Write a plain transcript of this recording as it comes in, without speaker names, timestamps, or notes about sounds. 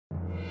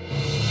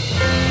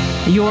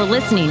You're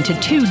listening to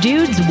Two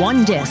Dudes,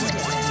 One Disc.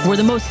 We're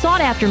the most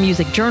sought-after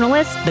music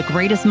journalists, the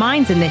greatest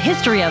minds in the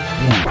history of...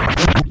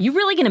 You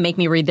really gonna make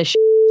me read this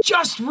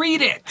Just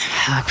read it!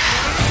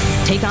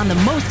 Take on the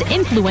most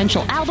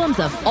influential albums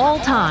of all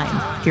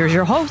time. Here's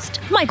your host,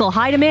 Michael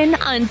Heidemann,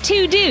 on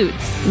Two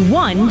Dudes,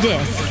 One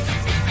Disc.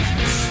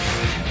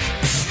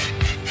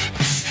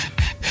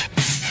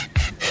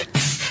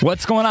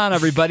 What's going on,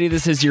 everybody?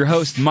 This is your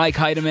host, Mike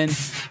Heidemann,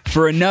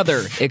 for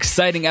another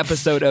exciting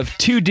episode of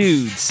Two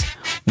Dudes,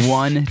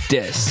 One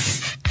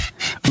Disc.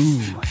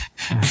 Ooh.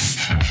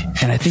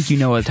 And I think you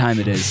know what time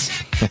it is.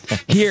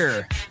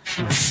 Here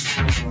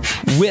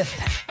with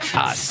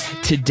us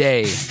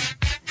today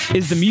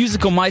is the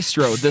musical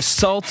maestro, the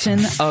Sultan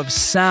of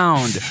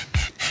Sound,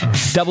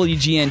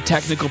 WGN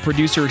technical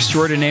producer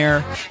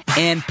extraordinaire,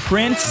 and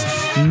Prince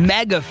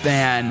mega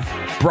fan,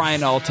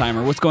 Brian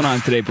Althimer. What's going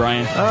on today,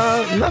 Brian?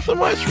 Nothing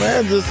much,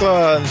 man. Just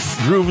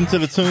grooving to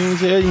the tunes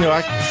here. You know,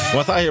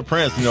 once I hear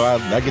Prince, you know,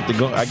 I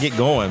get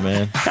going,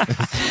 man.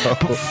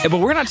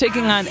 But we're not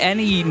taking on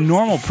any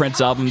normal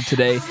Prince album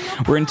today.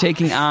 We're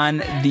taking on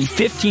the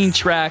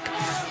 15-track,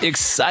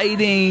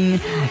 exciting,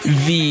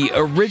 the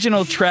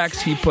original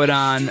tracks he put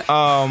on.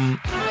 I'm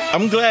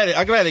glad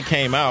it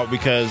came out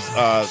because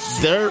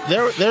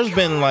there's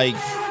been like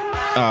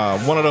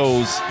one of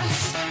those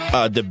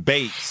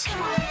debates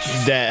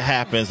that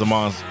happens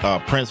amongst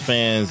Prince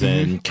fans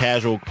and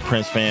casual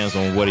Prince fans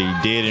on what he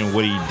did and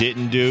what he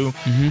didn't do.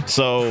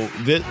 So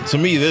to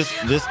me,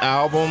 this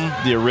album,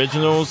 the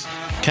originals,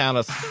 kind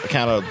of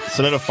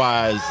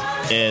solidifies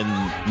and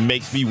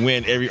makes me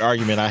win every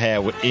argument I had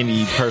with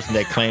any person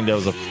that claimed that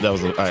was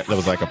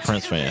like a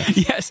Prince fan.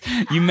 Yes,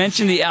 you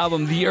mentioned the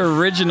album, the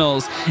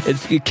originals.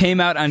 It came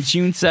out on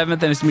June 7th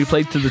and it's going to be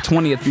played to the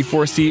 20th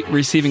before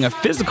receiving a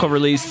physical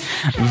release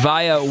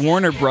via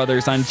Warner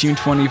Brothers on June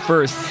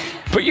 21st.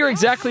 But you're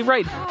exactly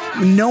right.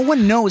 No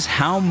one knows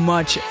how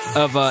much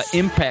of an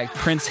impact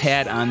Prince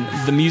had on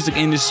the music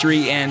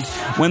industry. And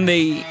when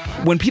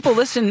people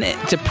listen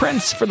to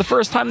Prince for the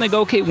first time, they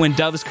go, okay, When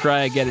Doves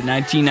Cry, I get it,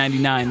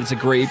 1999. It's a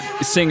great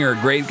singer,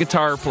 great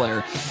guitar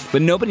player.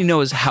 But nobody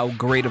knows how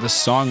great of a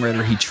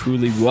songwriter he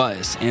truly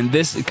was. And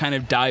this kind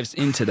of dives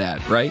into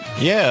that, right?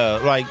 Yeah,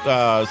 like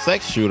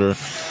Sex Shooter.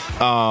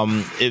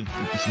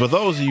 For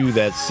those of you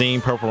that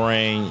seen Purple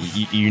Rain,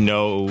 you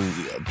know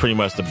pretty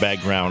much the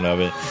background of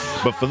it.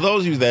 But for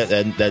those of you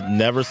that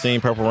never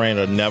seen Purple Rain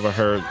or never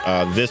heard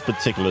this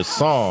particular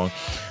song,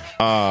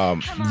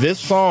 this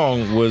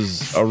song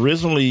was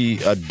originally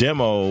a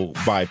demo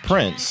by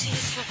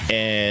Prince.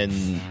 And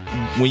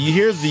when you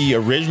hear the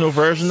original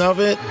version of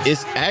it,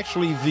 it's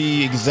actually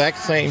the exact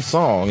same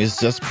song. It's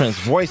just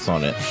Prince's voice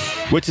on it,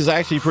 which is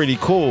actually pretty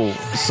cool.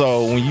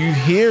 So when you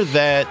hear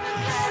that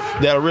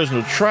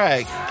original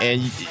track,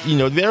 and you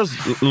know there's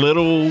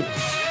little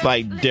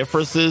like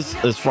differences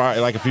as far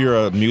like if you're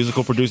a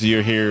musical producer,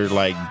 you hear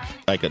like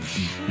a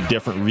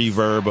different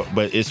reverb,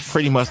 but it's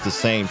pretty much the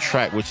same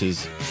track, which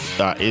is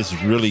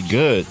really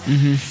good.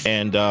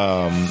 And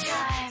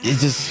it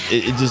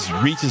just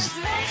reaches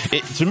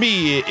it, to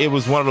me it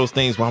was one of those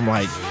things where I'm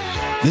like,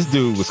 this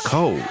dude was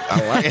cold.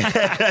 I like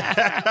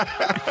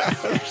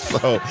it.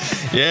 So,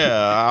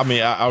 yeah, I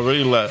mean, I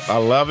really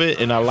love it,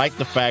 and I like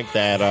the fact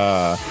that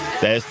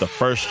that it's the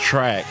first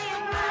track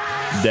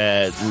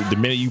that the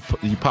minute you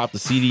pop the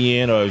CD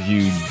in, or if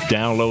you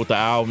download the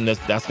album,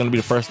 that's going to be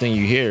the first thing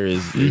you hear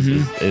is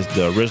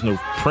the original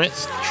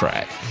Prince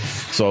track.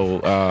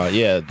 So,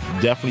 yeah,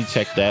 definitely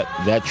check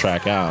that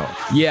track out.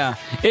 Yeah,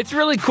 it's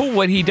really cool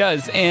what he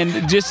does.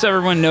 And just so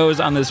everyone knows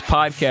on this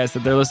podcast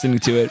that they're listening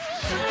to it,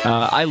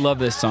 I love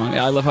this song.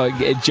 I love how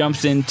it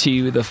jumps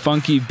into the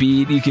funky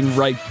beat. You can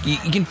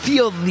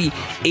feel the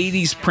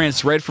 80s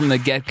Prince right from the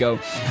get-go.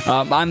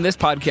 On this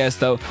podcast,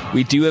 though,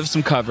 we do have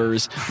some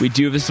covers. We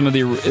do have some of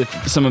the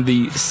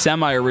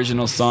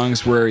semi-original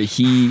songs where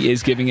he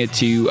is giving it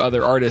to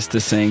other artists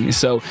to sing.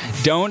 So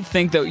don't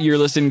think that you're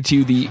listening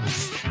to the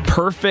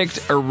perfect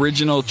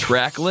original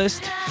track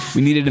list.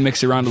 We needed to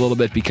mix it around a little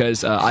bit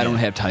because I don't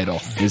have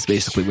title is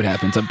basically what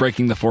happens. I'm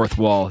breaking the fourth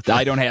wall.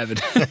 I don't have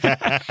it.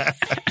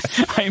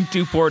 I am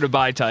too poor to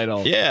buy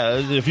title. Yeah,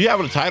 if you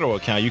have a title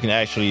account, you can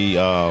actually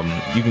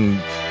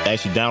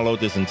download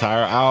this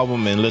entire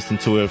album and listen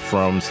to it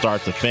from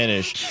start to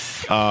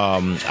finish.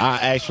 I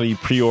actually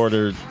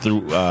pre-ordered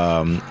through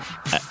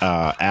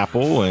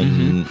Apple,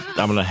 and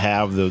I'm gonna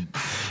have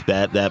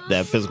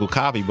that physical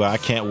copy, but I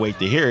can't wait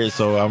to hear it.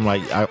 So I'm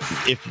like,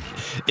 if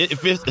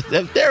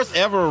there's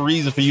ever a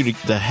reason for you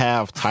to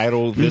have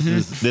title, this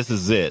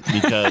is it,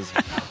 because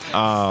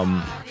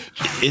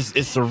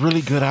it's a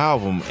really good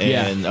album,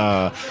 and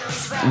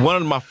one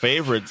of my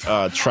favorite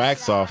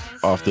tracks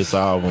off this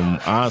album,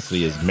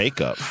 honestly, is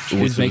Makeup.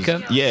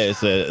 Makeup? Yeah,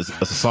 it's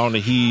a song that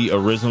he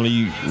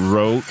originally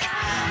wrote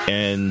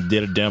and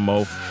did a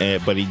demo,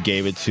 but he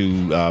gave it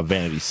to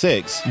Vanity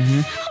 6.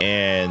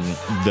 And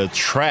the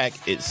track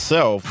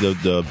itself,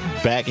 the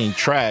backing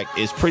track,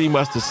 is pretty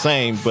much the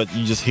same, but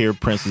you just hear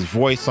Prince's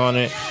voice on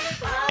it,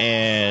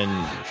 and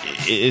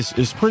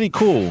it's pretty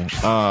cool.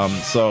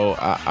 So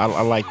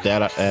I like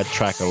that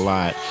track a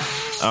lot.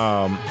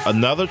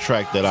 Another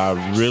track that I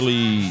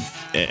really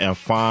am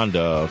fond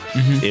of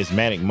is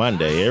Manic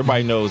Monday.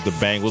 Everybody knows the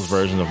Bangles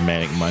version of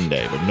Manic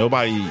Monday, but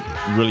nobody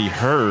really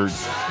heard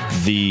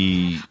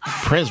the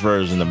Prince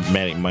version of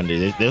Manic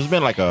Monday. There's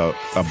been like a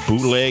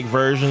bootleg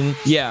version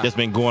that's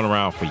been going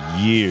around for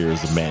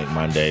years of Manic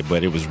Monday,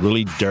 but it was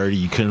really dirty.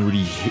 You couldn't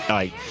really,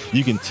 like,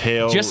 you can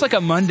tell. Just like a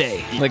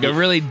Monday, like a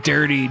really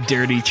dirty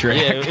track.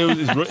 Yeah,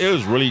 it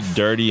was really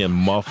dirty and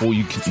muffled.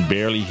 You can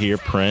barely hear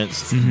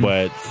Prince,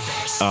 but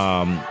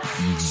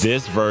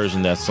this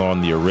version that's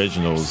on the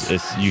originals,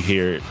 you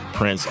hear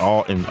Prince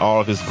in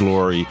all of his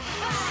glory,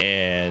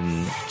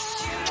 and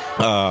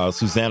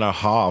Susanna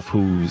Hoff,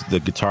 who's the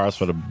guitarist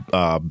for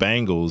the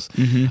Bangles.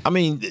 I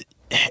mean,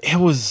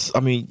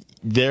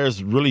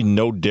 there's really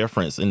no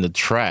difference in the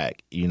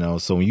track, you know.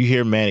 So when you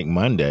hear Manic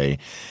Monday,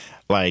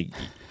 like,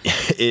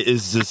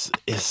 it's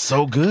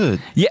so good.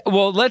 Yeah,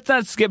 well, let's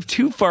not skip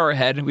too far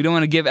ahead. We don't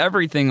want to give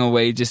everything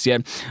away just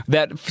yet.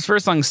 That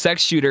first song,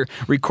 Sex Shooter,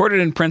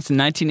 recorded in Prince in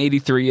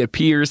 1983,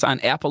 appears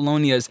on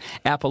Apollonia's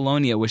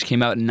Apollonia, which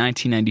came out in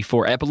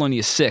 1994.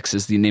 Apollonia 6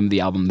 is the name of the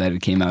album that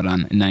it came out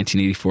on in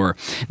 1984.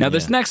 Now,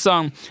 this next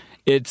song,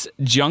 it's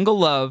Jungle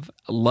Love.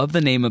 I love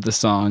the name of the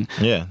song.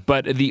 Yeah.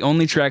 But the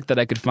only track that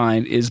I could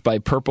find is by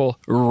Purple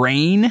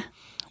Rain,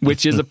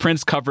 which is a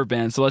Prince cover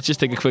band. So let's just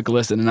take a quick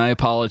listen, and I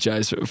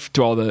apologize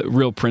to all the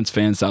real Prince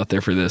fans out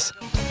there for this.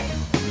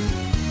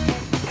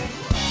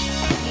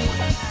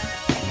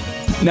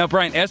 Now,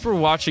 Brian, as we're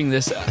watching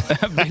this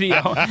video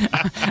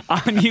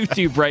on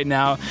YouTube right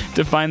now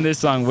to find this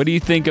song, what do you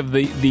think of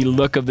the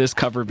look of this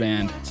cover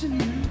band?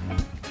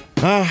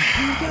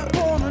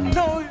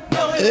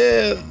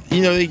 Yeah,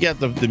 you know, they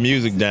got the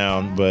music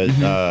down, but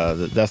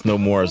that's no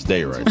Morris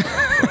Day right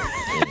now.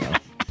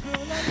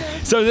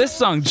 So this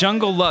song,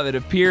 Jungle Love, it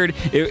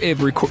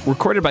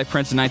recorded by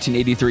Prince in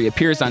 1983,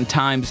 appears on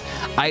Time's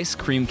Ice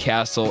Cream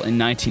Castle in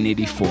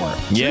 1984.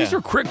 So these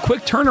were quick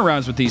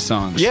turnarounds with these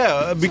songs.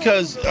 Yeah,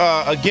 because,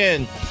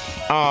 again,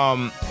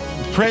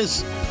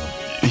 Prince,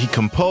 he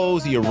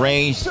composed, he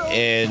arranged,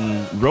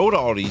 and wrote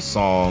all these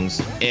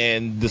songs,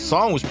 and the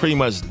song was pretty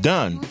much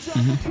done.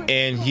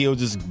 And he'll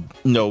just,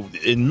 you know,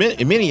 in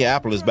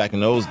Minneapolis back in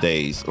those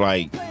days,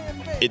 like,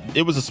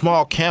 it was a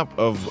small camp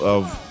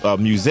of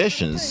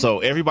musicians, so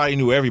everybody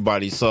knew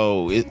everybody.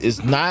 So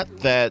it's not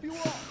that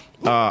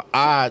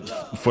odd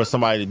for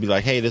somebody to be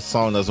like, "Hey, this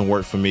song doesn't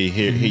work for me.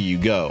 Here you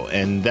go."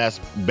 And that's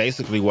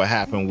basically what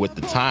happened with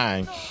the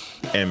Time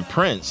and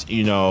Prince.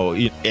 You know,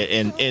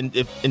 and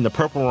in the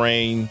Purple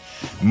Rain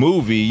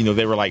movie, you know,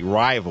 they were like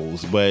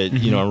rivals, but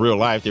you know, in real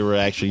life, they were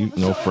actually,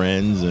 you know,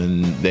 friends,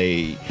 and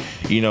they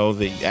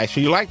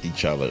actually liked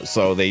each other.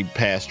 So they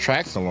passed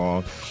tracks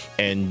along,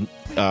 and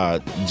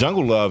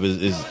Jungle Love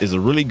is a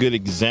really good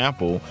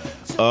example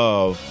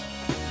of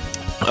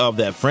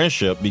that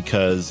friendship,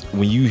 because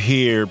when you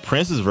hear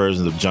Prince's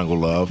versions of Jungle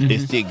Love,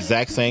 it's the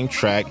exact same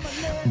track,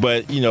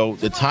 but you know,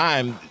 the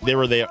Time, they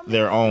were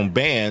their own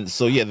band,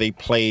 so yeah, they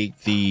played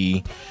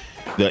the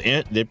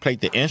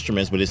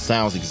instruments, but it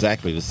sounds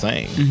exactly the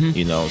same,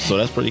 you know, so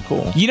that's pretty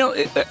cool. You know,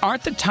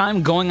 aren't the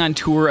Time going on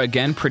tour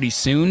again pretty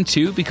soon,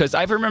 too? Because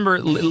I remember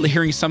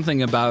hearing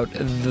something about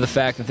the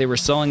fact that they were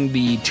selling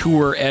the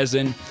tour as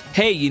in,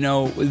 hey, you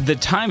know, the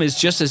Time is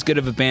just as good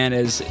of a band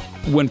as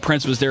when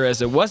Prince was there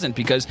as it wasn't,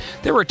 because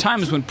there were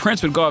times when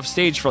Prince would go off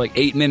stage for like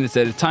 8 minutes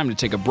at a time to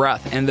take a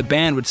breath, and the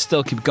band would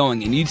still keep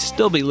going, and you'd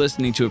still be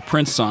listening to a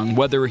Prince song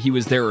whether he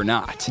was there or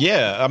not.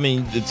 Yeah, I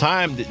mean, the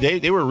Time,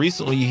 they were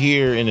recently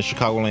here in the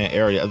Chicagoland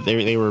area.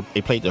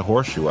 They played the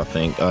Horseshoe, I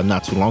think,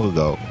 not too long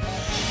ago,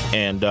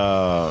 and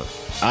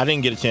I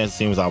didn't get a chance to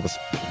see them as I was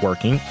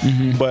working,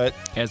 but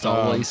as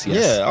always,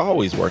 yes. Yeah,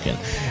 always working.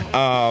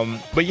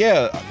 But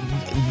yeah,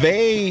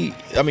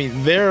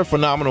 they're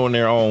phenomenal in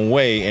their own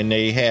way, and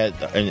they had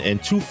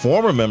and two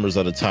former members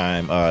of the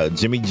Time,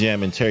 Jimmy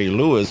Jam and Terry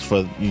Lewis,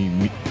 for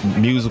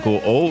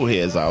musical old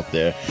heads out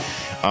there.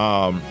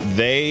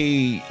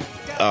 They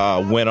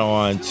went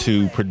on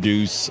to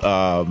produce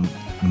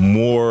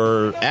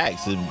more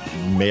acts. You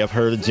may have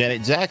heard of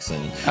Janet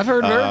Jackson. I've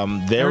heard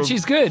her.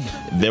 She's good.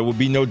 There would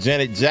be no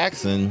Janet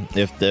Jackson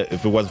if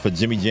it wasn't for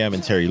Jimmy Jam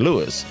and Terry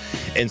Lewis.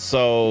 And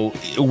so,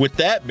 with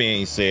that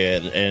being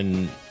said,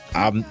 and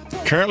I'm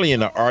currently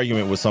in an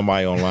argument with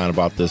somebody online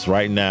about this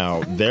right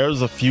now.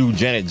 There's a few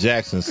Janet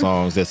Jackson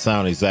songs that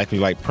sound exactly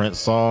like Prince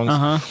songs.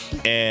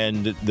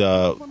 And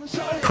the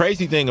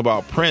crazy thing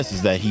about Prince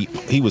is that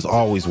he was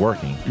always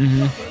working.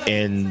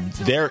 And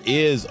there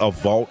is a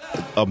vault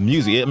of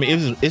music. I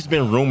mean, it's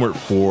been rumored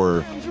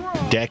for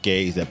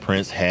decades that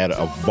Prince had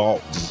a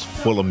vault just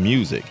full of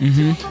music.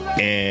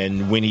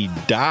 And when he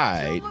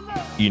died,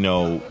 you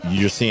know,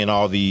 you're seeing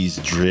all these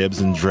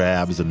dribs and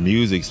drabs of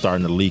music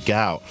starting to leak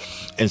out.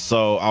 And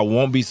so I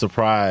won't be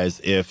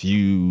surprised if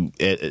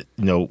years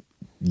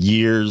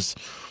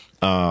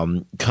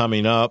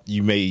coming up,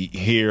 you may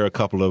hear a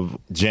couple of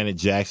Janet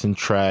Jackson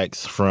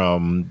tracks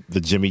from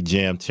the Jimmy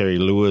Jam, Terry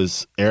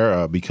Lewis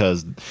era,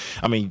 because,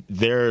 I mean,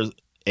 there's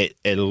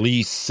at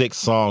least 6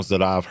 songs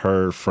that I've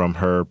heard from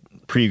her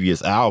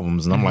previous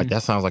albums, and I'm like,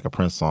 that sounds like a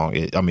Prince song.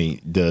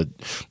 The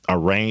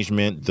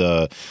arrangement,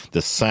 the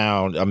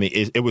sound. I mean,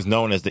 it was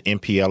known as the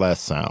MPLS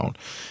sound.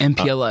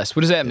 MPLS.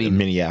 What does that mean?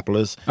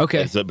 Minneapolis.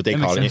 Okay, but they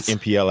call it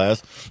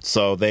MPLS.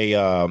 So they,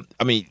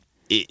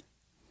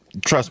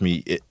 trust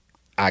me.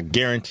 I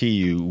guarantee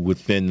you,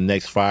 within the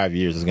next 5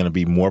 years, there's going to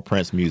be more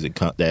Prince music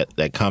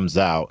that comes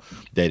out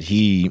that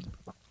he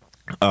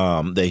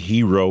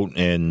wrote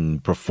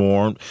and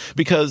performed,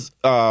 because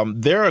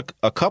there are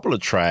a couple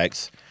of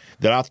tracks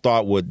that I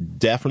thought would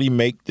definitely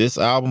make this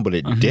album, but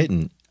it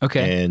didn't.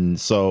 Okay, and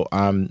so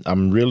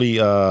I'm really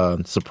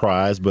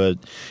surprised. But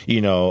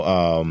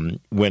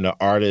when an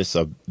artist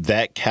of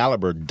that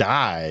caliber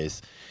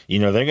dies,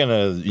 they're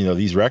gonna,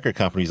 these record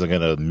companies are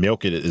gonna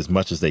milk it as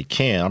much as they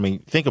can. I mean,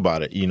 think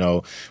about it.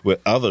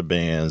 With other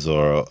bands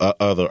or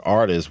other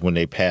artists, when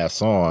they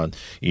pass on,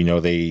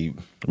 they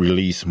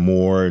release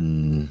more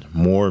and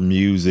more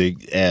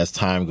music as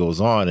time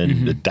goes on,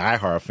 and the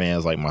diehard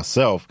fans like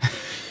myself.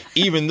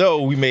 Even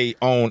though we may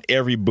own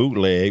every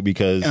bootleg,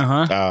 because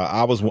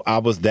I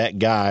was that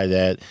guy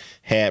that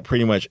had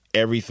pretty much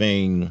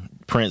everything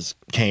Prince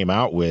came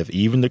out with,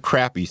 even the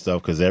crappy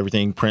stuff, because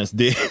everything Prince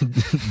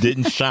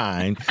didn't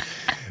shine.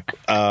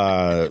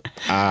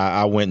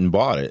 I went and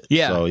bought it.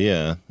 Yeah. So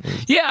yeah.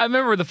 Yeah, I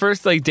remember the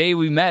first day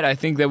we met, I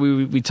think that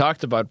we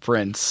talked about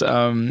Prince,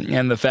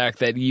 and the fact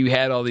that you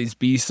had all these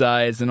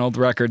B-sides and old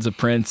records of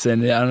Prince,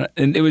 and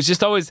it was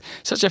just always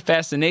such a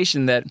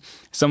fascination that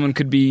someone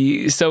could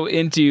be so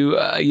into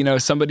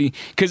somebody,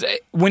 because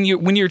when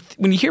you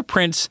hear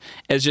Prince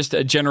as just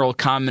a general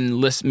common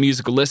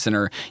musical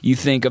listener, you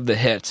think of the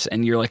hits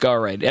and you're like, all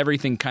right,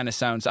 everything kind of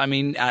sounds, I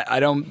mean, I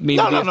don't mean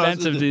to be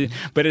offensive,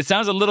 but it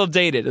sounds a little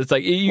dated. It's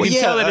like you can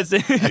tell that it's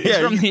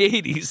from the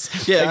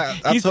 80s. Yeah,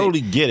 like, I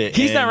totally get it.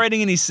 He's not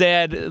writing any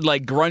sad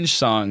like grunge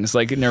songs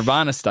like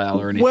Nirvana style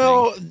or anything.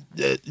 Well,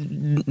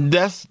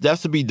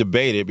 that's to be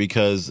debated,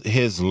 because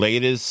his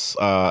latest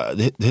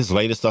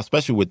stuff,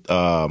 especially with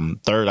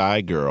Third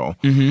Eye Girl,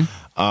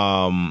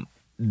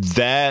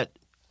 that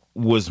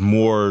was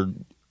more.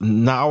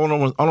 Now I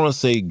don't want to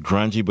say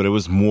grungy, but it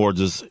was more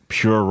just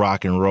pure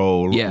rock and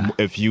roll. Yeah.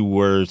 If you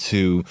were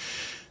to,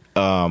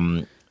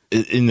 in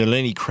the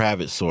Lenny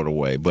Kravitz sort of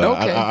way, but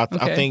I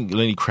think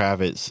Lenny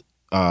Kravitz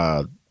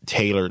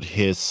tailored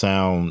his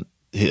sound,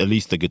 at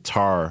least the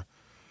guitar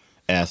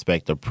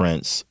aspect of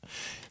Prince.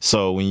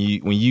 So when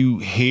you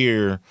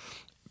hear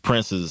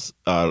Prince's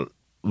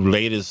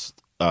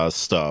latest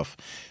stuff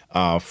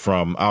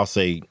from, I'll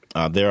say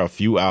there are a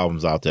few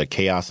albums out there.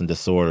 Chaos and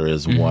Disorder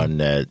is one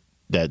that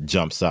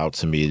jumps out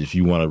to me. If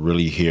you want to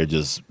really hear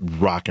just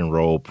rock and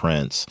roll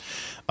Prince,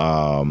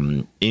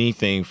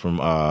 anything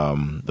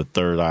from the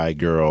Third Eye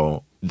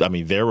Girl. I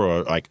mean, they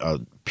were like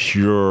a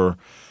pure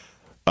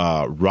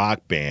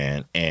rock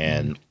band,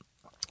 and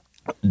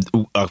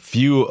a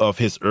few of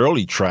his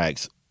early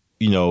tracks,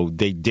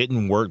 they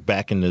didn't work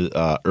back in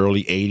the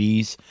early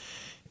 80s,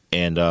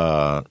 and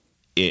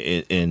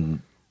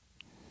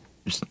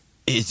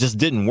it just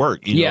didn't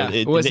work.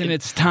 It wasn't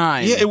its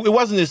time. Yeah, it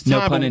wasn't its time.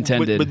 No pun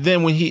intended. But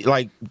then when he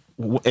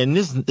and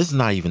this is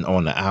not even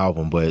on the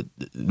album, but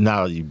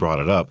now that you brought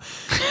it up,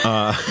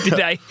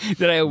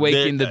 did I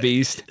awaken the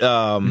beast?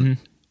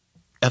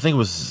 I think it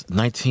was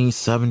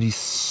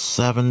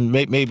 1977.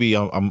 Maybe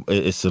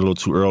it's a little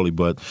too early,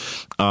 but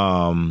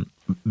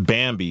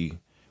Bambi,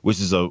 which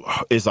is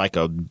like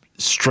a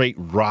straight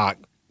rock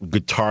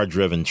guitar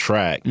driven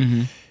track.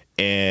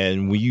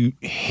 And when you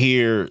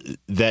hear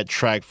that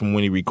track from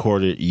when he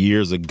recorded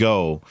years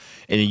ago,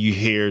 and then you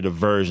hear the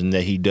version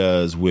that he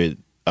does with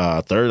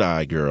Third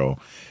Eye Girl,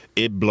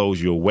 it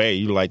blows you away.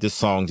 You're like, this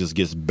song just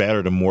gets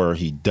better the more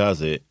he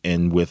does it.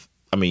 And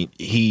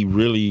he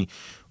really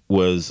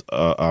was,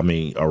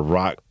 a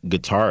rock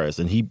guitarist,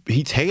 and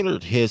he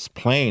tailored his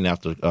playing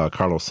after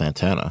Carlos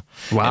Santana.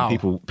 Wow. And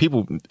people,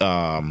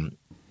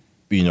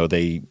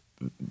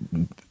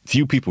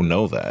 few people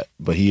know that,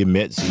 but he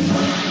admits.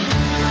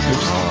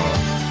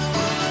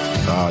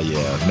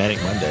 Yeah,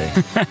 Manic Monday.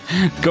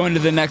 Going to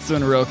the next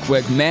one real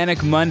quick.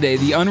 Manic Monday,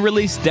 the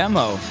unreleased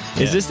demo.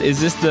 Is this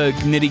the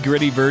nitty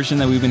gritty version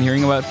that we've been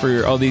hearing about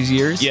for all these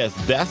years? Yes,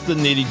 that's the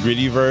nitty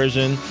gritty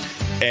version.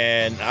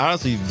 And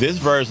honestly, this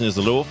version is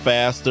a little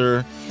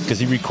faster because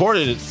he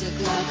recorded it.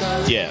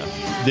 Yeah,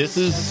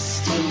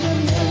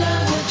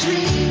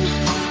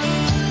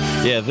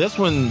 this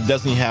one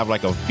doesn't have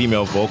like a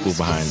female vocal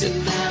behind it.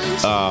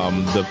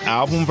 The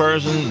album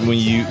version,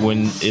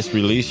 when it's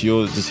released,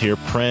 you'll just hear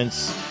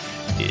Prince.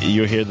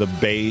 You'll hear the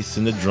bass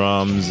and the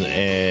drums,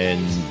 and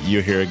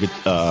you'll hear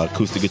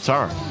acoustic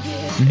guitar.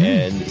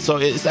 And so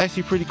it's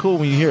actually pretty cool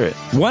when you hear it.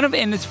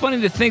 And it's funny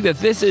to think that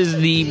this is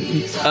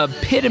the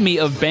epitome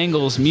of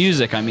Bangles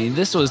music. I mean,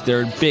 this was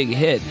their big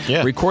hit.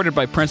 Yeah. Recorded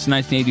by Prince in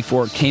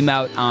 1984, came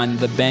out on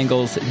the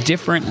Bangles'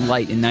 Different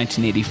Light in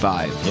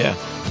 1985. Yeah.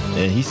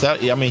 And he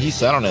sat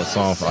on that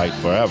song for like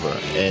forever.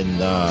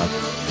 And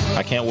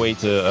I can't wait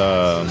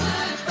to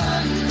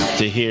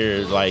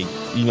hear, like,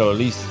 at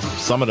least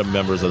some of the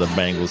members of the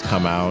Bangles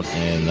come out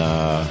and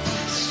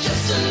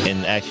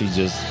actually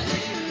just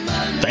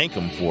thank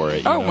him for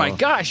it. Oh my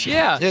gosh,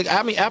 yeah.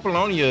 I mean,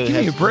 Apollonia. Give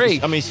me a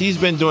break. I mean, she's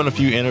been doing a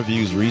few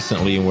interviews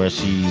recently where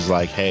she's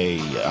like, "Hey,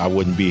 I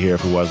wouldn't be here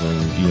if it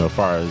wasn't, as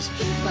far as,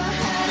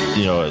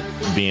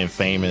 being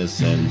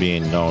famous and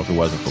being known if it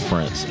wasn't for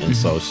Prince." And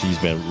so she's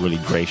been really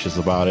gracious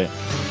about it.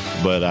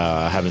 But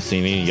I haven't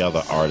seen any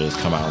other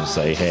artists come out and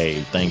say,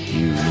 "Hey, thank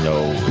you."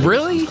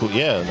 Really? Cool.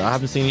 Yeah, I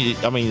haven't seen.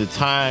 I mean, the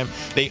time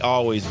they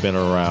always been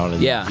around,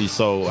 and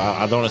so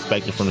I don't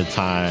expect it from the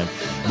time.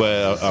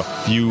 But a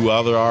few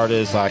other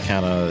artists, I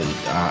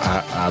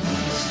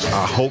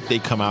hope they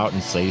come out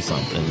and say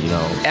something.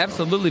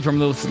 Absolutely. From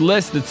this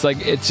list,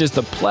 it's just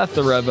a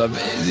plethora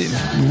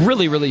of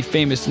really, really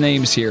famous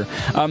names here.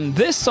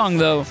 This song,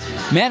 though,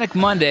 Manic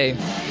Monday.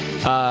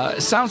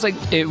 Sounds like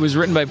it was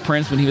written by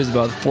Prince when he was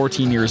about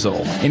 14 years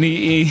old, and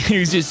he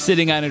was just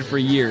sitting on it for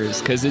years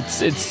because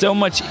it's so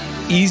much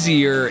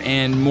easier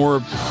and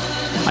more,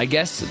 I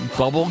guess,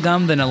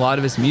 bubblegum than a lot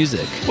of his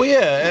music. Well,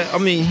 yeah, I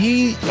mean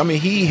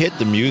he hit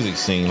the music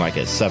scene like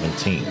at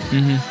 17.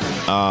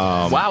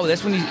 Wow,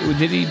 that's when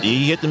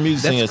he hit the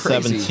music scene at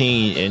crazy.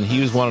 17, and he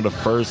was one of the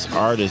first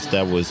artists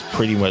that was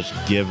pretty much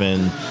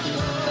given.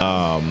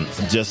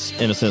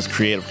 Just in a sense,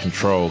 creative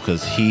control,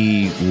 because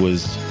he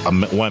was a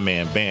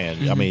one-man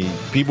band. I mean,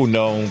 people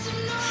know,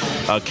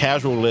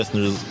 casual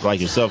listeners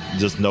like yourself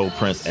just know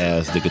Prince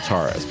as the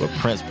guitarist, but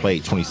Prince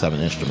played 27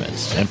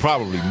 instruments, and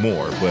probably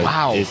more, but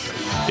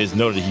it's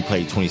noted that he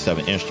played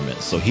 27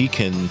 instruments, so he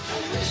can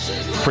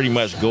pretty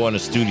much go in the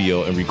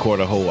studio and record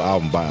a whole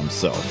album by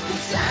himself.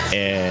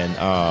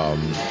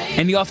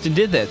 And he often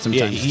did that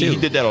sometimes too. He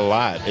did that a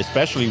lot,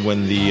 especially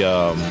when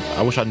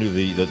I wish I knew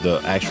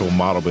the actual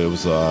model, but it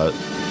was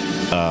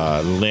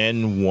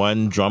Lin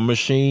 1 drum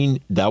machine.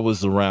 That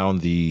was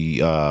around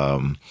the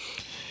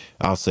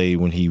I'll say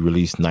when he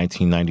released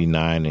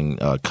 1999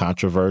 and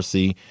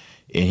Controversy,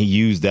 and he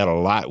used that a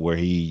lot where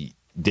he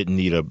didn't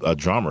need a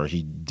drummer.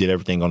 He did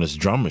everything on his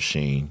drum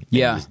machine.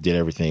 Yeah. Just did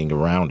everything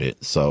around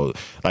it. So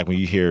like when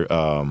you hear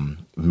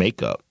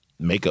Makeup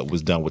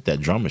was done with that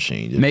drum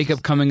machine.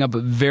 Makeup coming up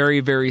very,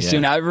 very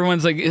soon.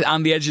 Everyone's like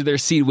on the edge of their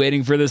seat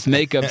waiting for this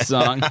Makeup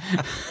song.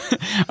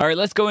 All right,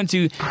 let's go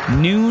into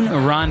Noon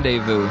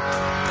Rendezvous.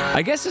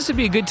 I guess this would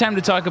be a good time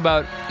to talk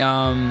about...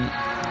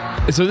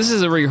 So this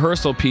is a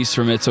rehearsal piece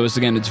from it, so it's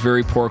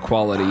very poor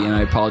quality, and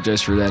I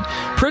apologize for that.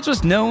 Prince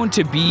was known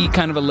to be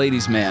kind of a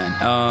ladies' man.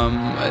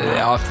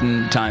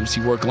 Oftentimes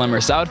he wore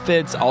glamorous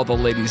outfits, all the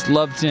ladies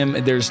loved him,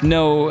 there's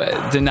no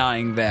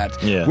denying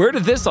that. Yeah. Where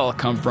did this all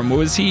come from?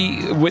 Was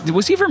he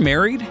ever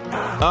married?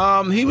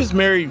 He was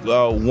married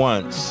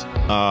once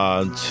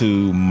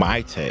to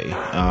Maite,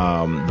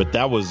 but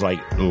that was like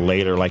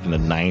later, like in the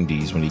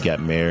 90s when he got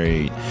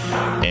married.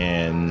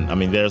 And I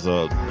mean, there's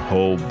a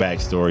whole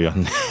backstory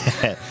on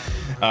that.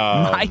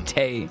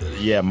 Maite.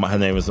 Yeah, her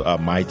name is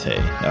Maite,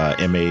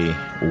 Mayte.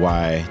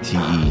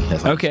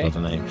 That's how okay. her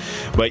name.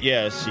 But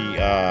yeah,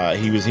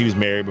 he was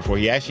married before.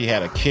 He actually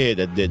had a kid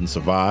that didn't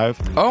survive.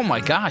 Oh my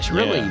gosh,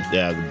 really?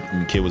 Yeah,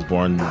 the kid was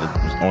born,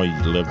 only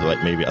lived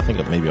like maybe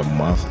a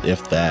month,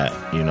 if that,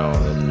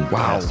 and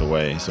passed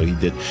away. So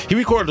he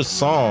recorded a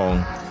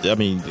song. I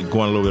mean,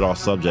 going a little bit off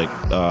subject,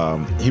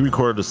 he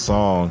recorded a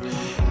song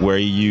where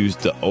he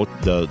used the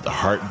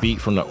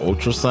heartbeat from the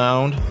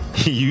ultrasound.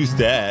 He used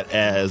that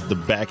as the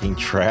backing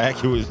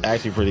track. It was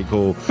actually pretty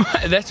cool.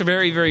 That's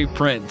very, very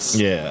Prince.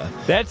 Yeah.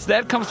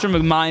 That comes from the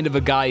mind of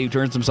a guy who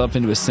turns himself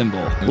into a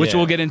symbol, which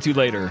we'll get into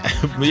later.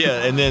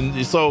 Yeah, and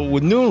then so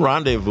with Noon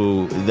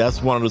Rendezvous,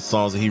 that's one of the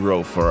songs that he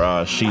wrote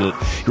for Sheila.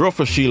 He wrote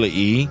for Sheila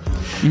E.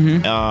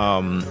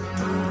 Mm-hmm.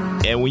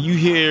 And when you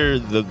hear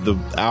the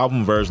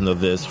album version of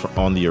this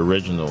on the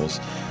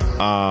originals,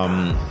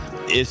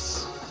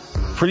 it's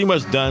pretty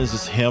much done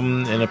just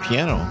him and a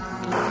piano.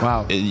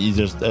 Wow.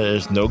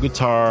 There's no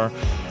guitar,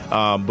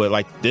 but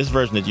like this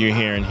version that you're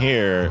hearing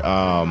here,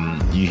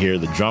 you hear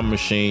the drum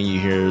machine, you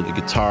hear the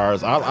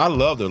guitars. I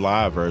love the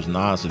live version,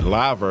 honestly. The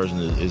live version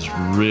is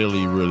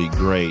really, really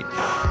great.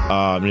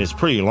 And it's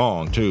pretty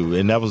long too.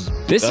 And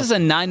this is a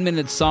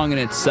 9-minute song in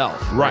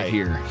itself, right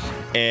here.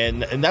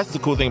 And that's the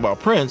cool thing about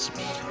Prince.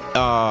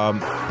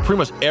 Pretty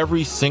much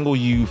every single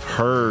you've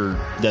heard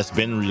that's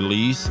been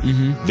released,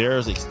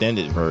 there's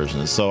extended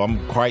versions. So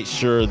I'm quite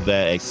sure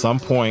that at some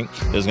point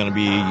there's going to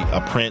be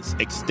a Prince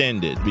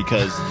extended,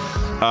 because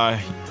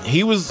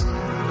he was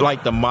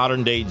like the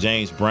modern day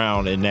James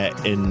Brown in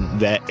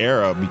that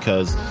era,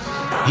 because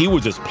he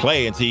would just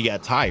play until he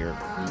got tired.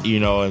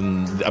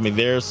 And I mean,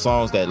 there's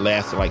songs that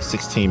lasted like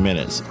 16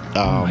 minutes.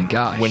 Oh my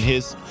gosh. When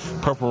his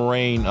Purple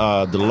Rain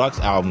deluxe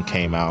album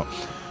came out,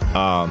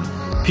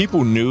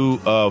 people knew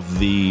of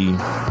the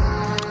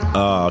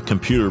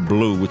Computer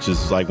Blue, which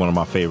is like one of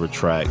my favorite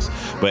tracks,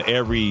 but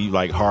every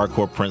like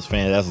hardcore Prince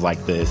fan, that's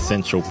like the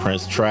essential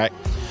Prince track.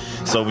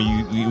 So when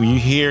you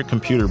hear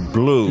Computer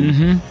Blue,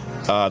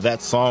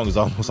 that song is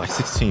almost like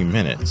 16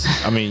 minutes.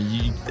 I mean,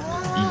 you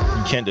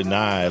can't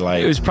deny.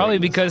 Like it was probably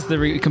because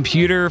the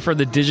computer for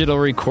the digital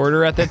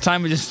recorder at that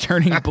time was just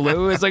turning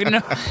blue. It's like,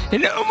 no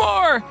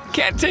more.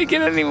 Can't take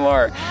it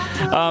anymore.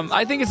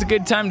 I think it's a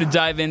good time to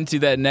dive into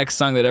that next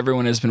song that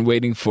everyone has been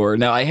waiting for.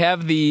 Now, I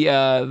have this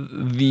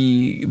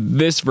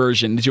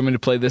version. Did you want me to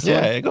play this one?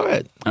 Yeah, go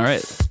ahead. All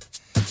right.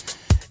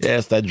 Yeah,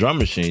 it's that drum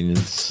machine.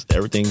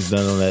 Everything's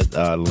done on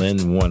that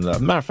Lin 1.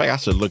 Matter of fact, I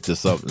should look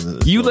this up.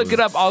 You look it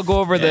up. I'll go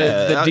over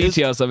the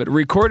details of it.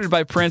 Recorded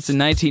by Prince in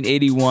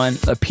 1981.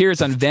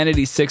 Appears on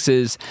Vanity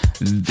 6's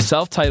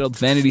self-titled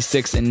Vanity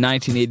 6 in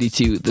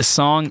 1982. The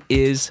song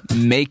is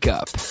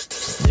Makeup.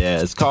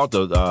 Yeah, it's called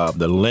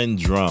the Lin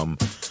drum.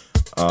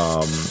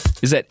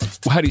 Is that,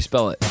 how do you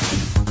spell it?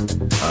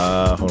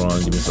 Hold on,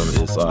 give me some of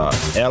this.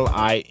 Linn.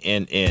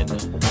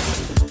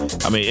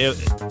 I mean,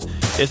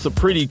 it's a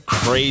pretty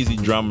crazy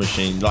drum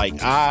machine. Like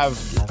I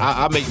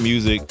make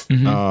music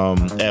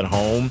at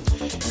home,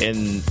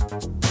 and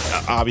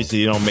obviously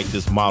you don't make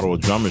this model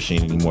of drum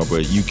machine anymore.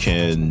 But you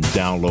can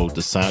download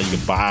the sound. You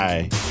can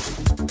buy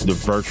the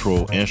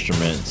virtual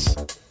instruments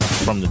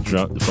from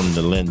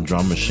the Lin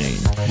drum machine.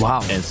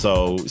 Wow! And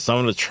so some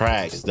of the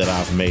tracks that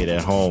I've made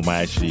at home,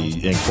 I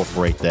actually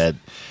incorporate that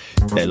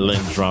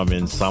Lin drum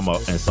in some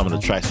of the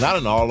tracks. Not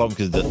in all of them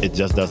because it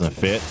just doesn't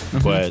fit.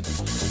 But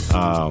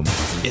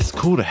it's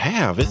cool to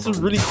have. It's a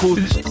really cool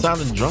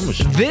sounding drum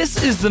machine.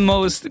 This is the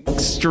most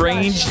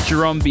strange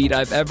drum beat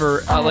I've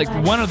ever like.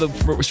 One of the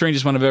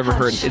strangest one I've ever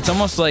heard. It's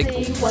almost like.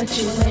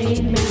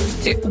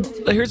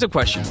 Here's a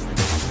question.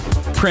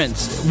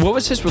 Prince, what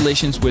was his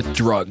relations with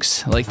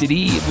drugs? Like, did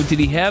he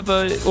have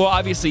a? Well,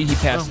 obviously he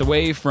passed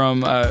away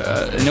from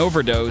an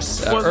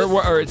overdose, or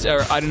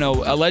I don't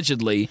know,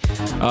 allegedly.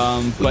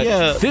 But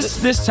yeah,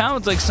 this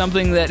sounds like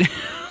something that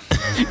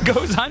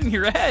goes on in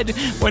your head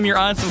when you're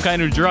on some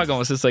kind of drug.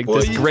 Almost, it's like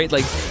great,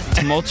 like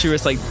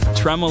tumultuous, like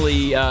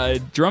tremolo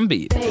drum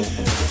beat.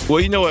 Well,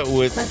 you know what?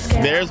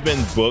 There's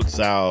been books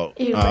out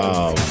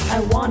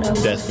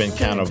that's been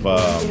kind of.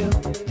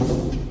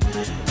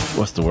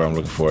 What's the word I'm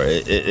looking for?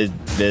 It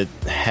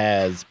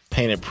has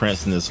painted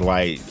Prince in this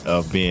light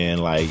of being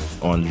like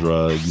on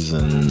drugs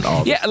and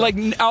all. Yeah, like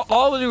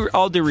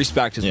all due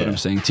respect is what I'm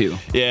saying too.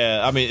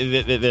 Yeah, I mean,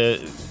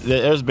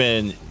 there's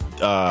been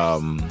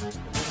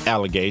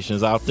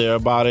allegations out there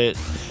about it,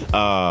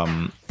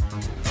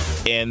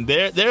 and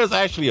there's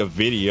actually a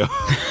video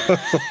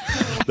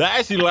that I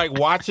actually like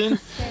watching.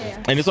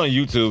 And it's on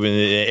YouTube,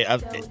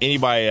 and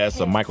anybody that's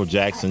a Michael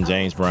Jackson,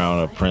 James Brown,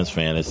 or Prince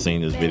fan has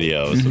seen this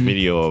video. It's a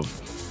video of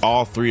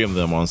all three of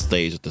them on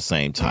stage at the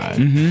same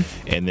time,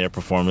 and they're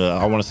performing.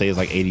 I want to say it's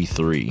like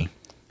 '83,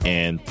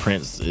 and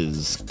Prince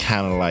is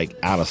kind of like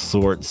out of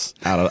sorts,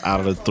 out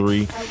of the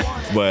three.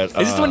 But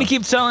is this when he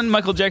keeps telling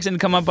Michael Jackson to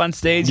come up on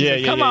stage?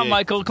 Come on,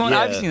 Michael, come on.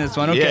 I've seen this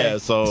one. Okay,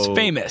 so it's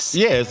famous.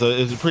 Yeah, so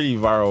it's a pretty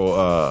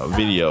viral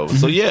video.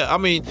 So yeah, I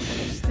mean,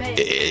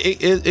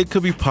 it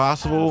could be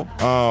possible,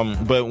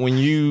 but when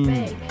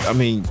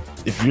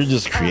if you're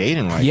just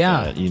creating like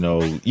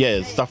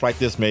that, stuff like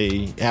this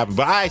may happen.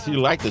 But I actually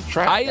like the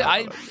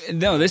track.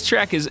 No, this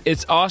track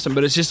it's awesome,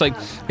 but it's just like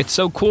it's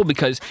so cool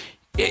because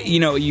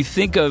you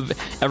think of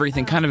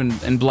everything kind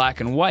of in black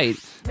and white,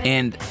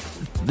 and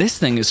this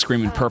thing is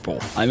screaming purple.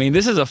 I mean,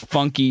 this is a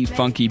funky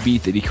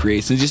beat that he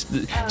creates, and just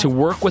to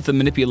work with the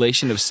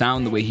manipulation of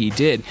sound the way he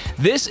did,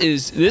 this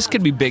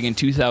could be big in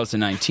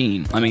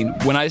 2019. I mean,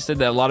 when I said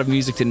that a lot of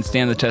music didn't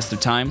stand the test of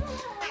time,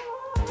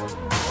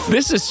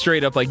 this is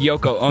straight up like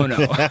Yoko Ono.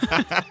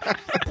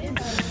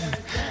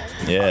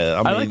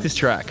 Yeah, I like this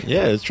track.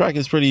 Yeah, this track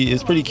is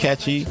pretty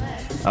catchy.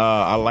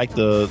 I like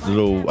the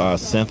little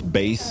synth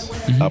bass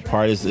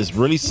part. It's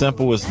really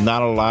simple. It's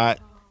not a lot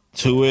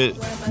to it,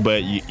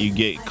 but you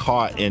get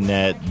caught in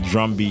that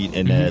drum beat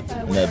and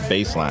that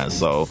bass line.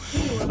 So,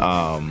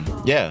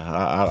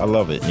 I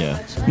love it.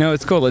 Yeah. No,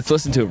 it's cool. Let's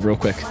listen to it real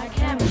quick. If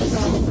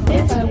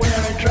I wear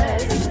a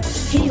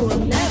dress, he will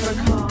never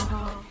call.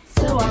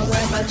 So I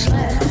wear much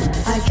less.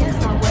 I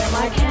guess I'll wear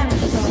my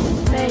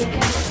camisole. Make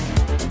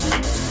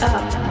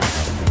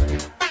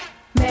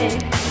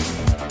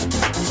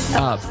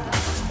up.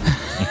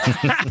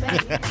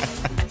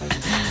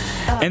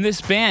 And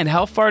this band,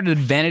 how far did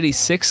Vanity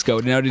 6 go?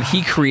 Now, did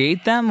he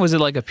create them? Was it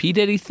like a P.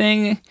 Diddy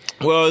thing?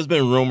 Well, it's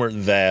been rumored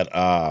that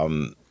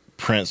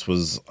Prince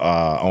was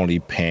only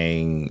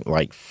paying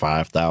like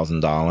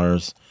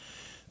 $5,000.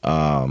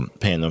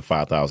 Paying them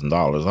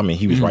 $5,000. I mean,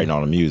 he was writing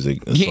all the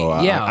music, so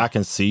I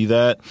can see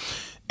that.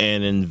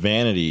 And then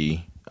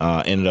Vanity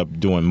ended up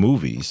doing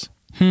movies,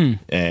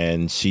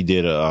 and she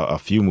did a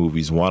few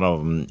movies. One of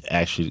them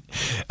actually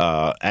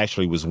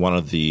was one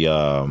of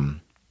the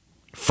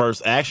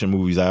first action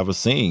movies I ever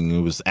seen.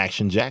 It was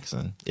Action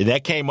Jackson.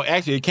 It came on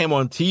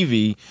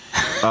TV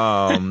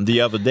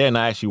the other day, and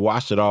I actually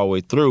watched it all the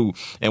way through.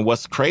 And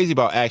what's crazy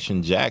about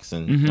Action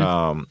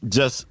Jackson,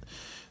 just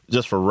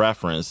for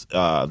reference,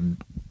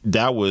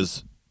 that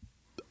was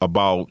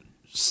about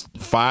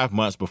 5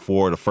 months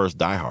before the first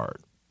Die Hard.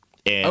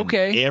 And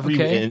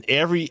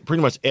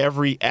pretty much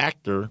every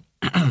actor,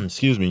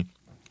 excuse me,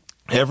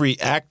 every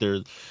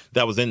actor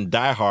that was in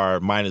Die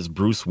Hard minus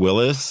Bruce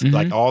Willis,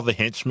 like all the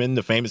henchmen,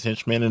 the famous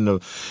henchmen in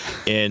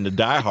the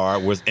Die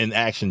Hard was in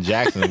Action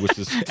Jackson, which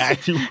is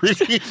actually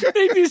really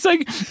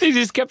they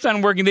just kept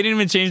on working. They didn't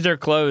even change their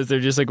clothes. They're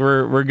just like,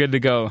 we're good to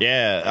go.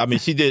 Yeah, I mean,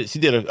 she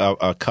did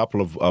a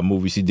couple of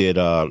movies. She did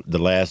The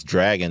Last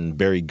Dragon,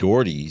 Berry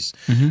Gordy's.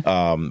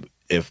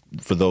 If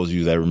for those of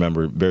you that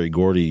remember Berry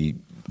Gordy,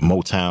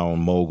 Motown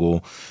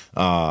mogul,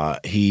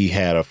 he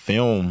had a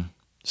film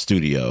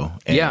studio,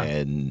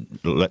 and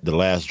The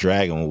Last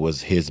Dragon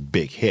was his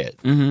big hit.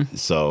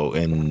 So,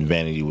 and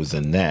Vanity was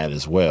in that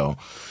as well.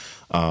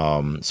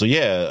 So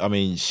yeah, I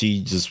mean,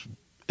 she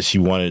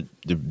wanted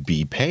to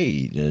be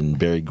paid, and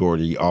Berry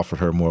Gordy offered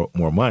her more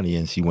money,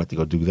 and she went to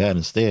go do that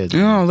instead.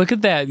 Oh, look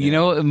at that! You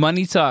know,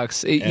 money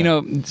talks.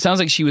 It sounds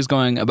like she was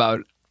going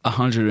about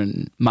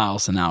 100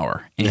 miles an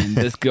hour, and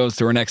this goes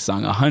to our next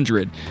song,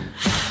 100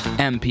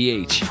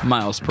 mph,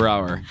 miles per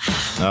hour.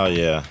 Oh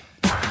yeah.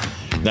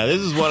 Now,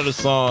 this is one of the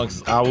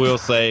songs I will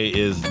say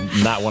is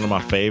not one of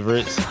my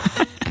favorites.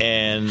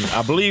 And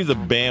I believe the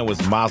band was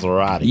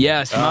Maserati.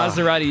 Yes,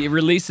 Maserati.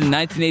 Released in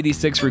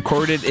 1986,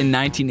 recorded in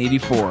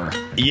 1984.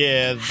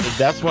 Yeah,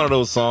 that's one of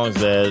those songs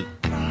that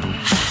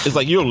it's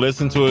like you'll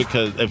listen to it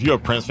because if you're a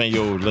Prince fan,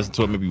 you'll listen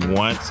to it maybe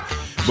once.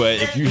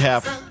 But if you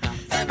have...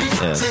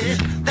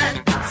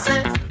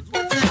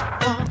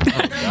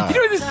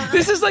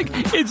 This is like,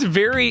 it's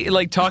very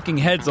like Talking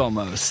Heads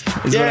almost,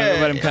 is what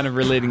I'm kind of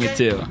relating it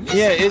to.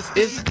 Yeah,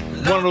 it's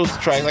one of those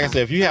tracks. Like I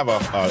said, if you have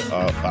an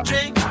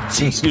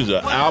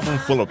album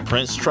full of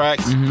Prince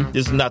tracks,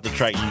 this is not the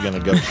track you're gonna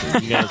go to.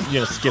 You're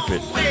gonna skip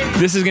it.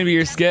 This is gonna be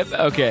your skip?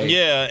 Okay.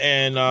 Yeah,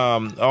 and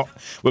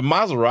when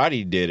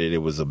Maserati did it, it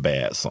was a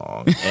bad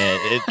song.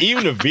 And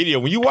even the video,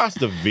 when you watch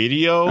the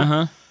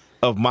video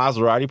of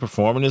Maserati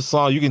performing this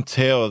song, you can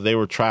tell they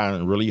were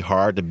trying really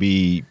hard to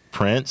be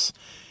Prince.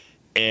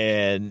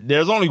 And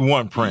there's only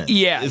one Prince.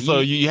 Yeah. So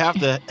you have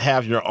to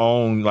have your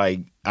own like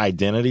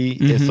identity.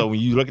 And so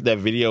when you look at that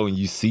video and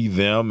you see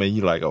them and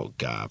you're like, oh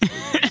God,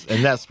 please.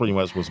 And that's pretty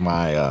much was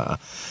my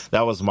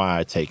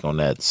take on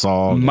that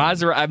song.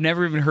 Maserati, I've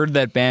never even heard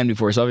that band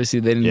before, so obviously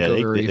they didn't go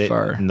very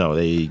far. No,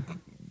 they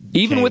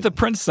even with a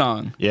Prince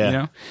song. Yeah. You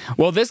know?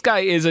 Well, this guy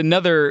is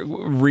another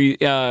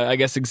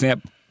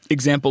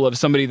example of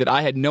somebody that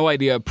I had no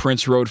idea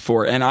Prince wrote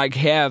for, and I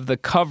have the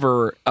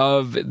cover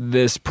of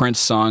this Prince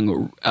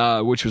song,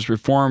 which was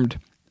performed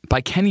by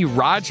Kenny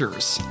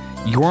Rogers,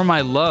 "You're My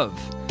Love,"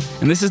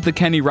 and this is the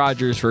Kenny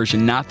Rogers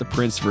version, not the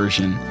Prince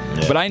version.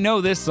 Yeah. But I know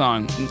this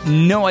song,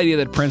 no idea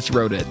that Prince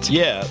wrote it.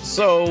 Yeah.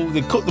 So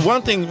the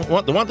one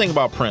thing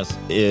about Prince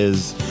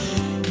is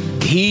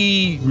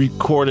he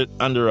recorded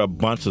under a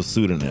bunch of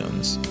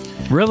pseudonyms.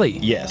 Really?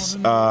 Yes.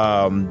 There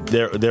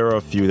are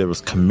a few. There was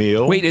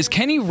Camille. Wait, is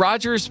Kenny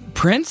Rogers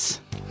Prince?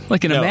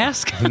 Like in a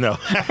mask? No.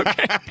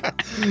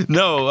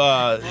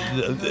 No.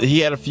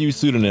 He had a few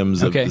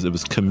pseudonyms. Okay. It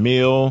was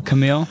Camille.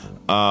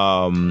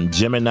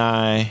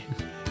 Gemini.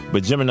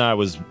 But Gemini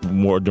was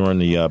more during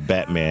the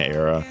Batman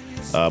era.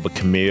 But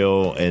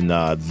Camille. And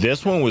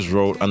this one was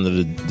wrote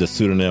under the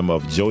pseudonym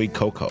of Joey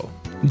Coco.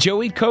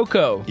 Joey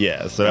Coco.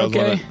 Yeah, so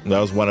that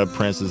was one of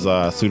Prince's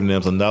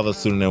pseudonyms. Another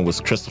pseudonym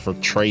was Christopher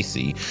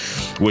Tracy,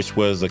 which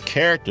was a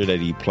character that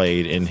he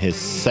played in his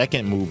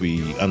second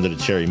movie, Under the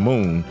Cherry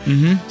Moon.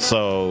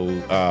 So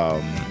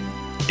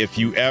if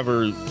you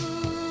ever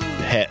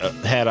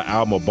had an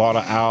album or bought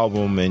an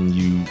album and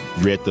you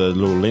read the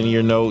little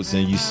linear notes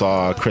and you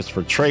saw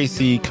Christopher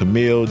Tracy,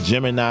 Camille,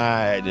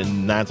 Gemini,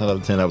 and 9 times out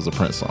of 10 that was a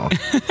Prince song.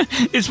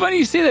 It's funny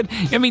you say that.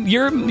 I mean,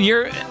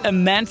 your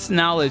immense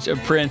knowledge of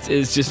Prince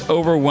is just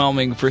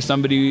overwhelming for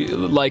somebody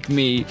like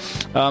me.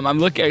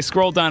 I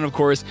scroll down, of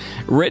course,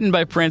 written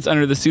by Prince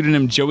under the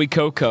pseudonym Joey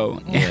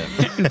Coco. Yeah.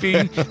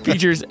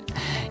 Features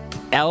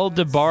Al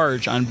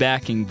DeBarge on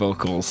backing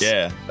vocals.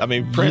 Yeah, I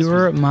mean, Prince.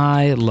 You're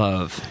My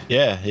Love.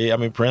 Yeah, I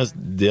mean, Prince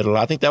did a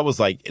lot. I think that was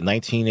like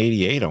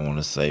 1988, I want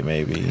to say,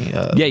 maybe.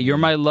 You're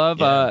My Love,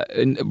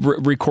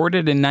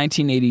 recorded in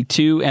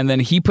 1982, and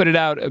then he put it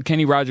out,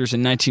 Kenny Rogers,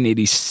 in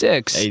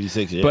 1986.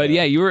 86, yeah. But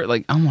yeah, you were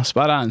like almost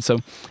spot on. So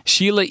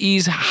Sheila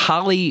E.'s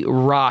Holly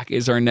Rock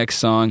is our next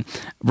song,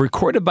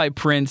 recorded by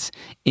Prince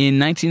in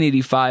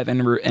 1985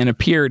 and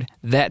appeared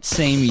that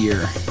same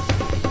year.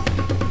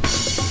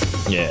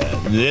 Yeah,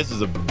 this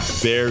is a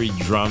very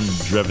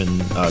drum-driven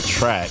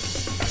track.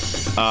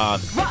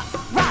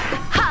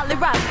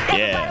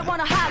 Yeah,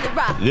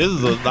 this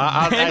is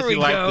I actually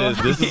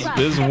like this. This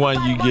is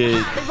one you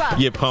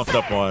get pumped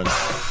up on.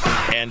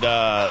 And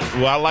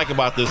what I like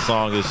about this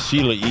song is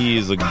Sheila E.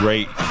 is a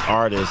great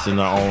artist in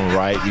her own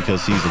right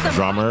because she's a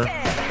drummer,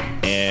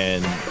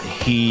 and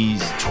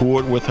he's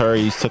toured with her.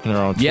 He's taken her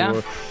on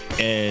tour,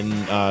 and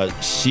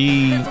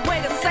she,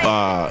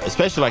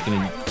 especially like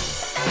in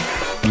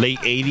late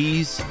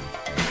 80s,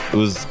 it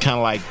was kind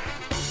of like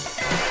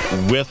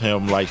with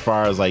him, like as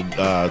far as like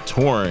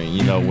touring,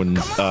 you know, when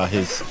I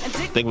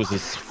think it was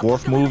his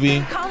fourth movie,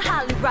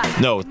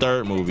 No,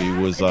 third movie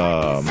was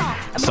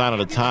Sign of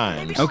the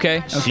Times.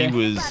 Okay. She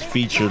was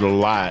featured a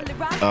lot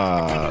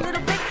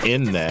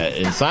in that.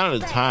 And Sign of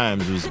the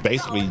Times was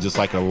basically just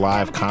like a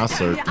live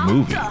concert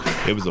movie.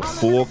 It was a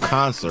full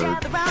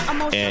concert,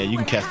 and you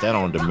can catch that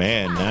on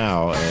demand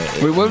now.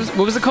 Wait, what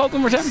was it called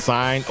one more time?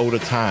 Sign of the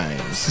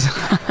Times.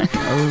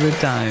 Sign of the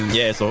Times.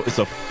 Yeah, so it's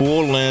a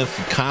full-length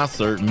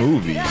concert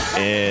movie,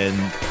 and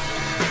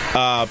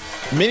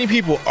many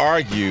people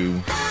argue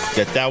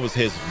that was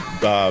his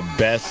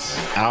best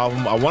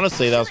album. I want to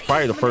say that was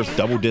probably the first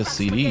double disc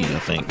CD. I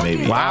think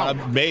maybe. Wow.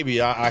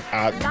 Maybe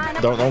I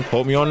don't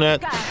quote me on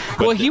that.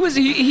 Well,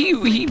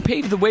 he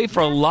paved the way for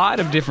a lot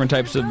of different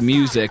types of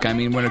music. I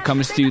mean, when it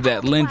comes to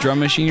that Lint drum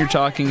machine you're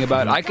talking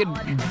about, I could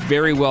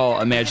very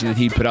well imagine that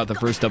he put out the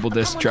first double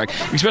disc track,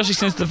 especially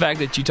since the fact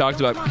that you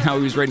talked about how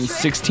he was writing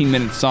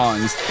 16-minute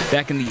songs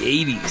back in the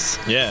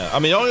 80s. Yeah, I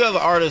mean, the only other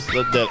artist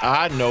that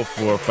I know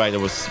for a fact that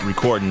was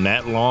recording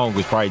that long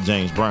was probably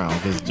James Brown,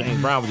 because James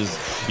Brown was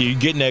just, you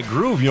get in that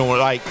groove, you know,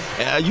 like,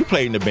 you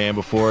played in the band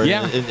before,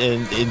 yeah,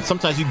 and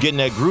sometimes you get in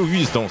that groove, you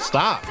just don't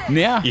stop.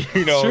 Yeah,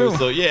 you know, true.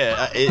 So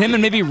yeah, him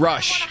and maybe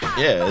Rush,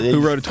 yeah,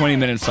 who wrote a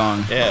 20-minute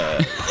song.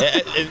 Yeah,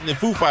 and the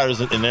Foo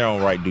Fighters in their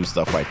own right do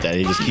stuff like that.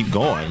 They just keep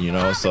going, you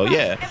know. So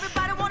yeah,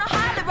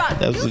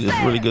 that was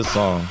a really good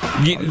song.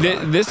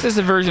 This is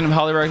a version of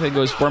Holly Rock that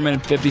goes 4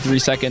 minutes 53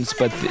 seconds,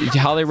 but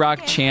Holly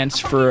Rock chants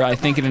for, I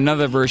think, in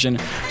another version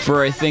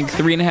for, I think,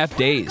 3.5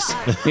 days.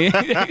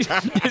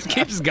 It just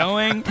keeps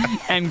going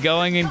and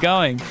going and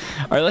going.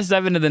 All right, let's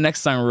dive into the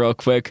next song real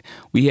quick.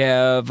 We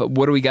have,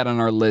 what do we got on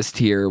our list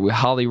here? With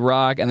Holly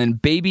Rock, and then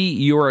Baby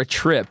You're a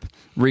Trip,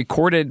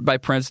 recorded by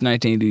Prince in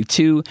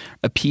 1982,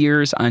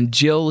 appears on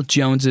Jill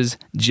Jones in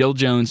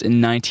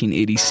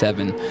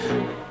 1987.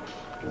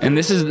 And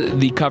this is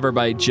the cover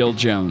by Jill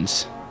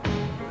Jones.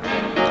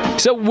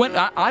 So when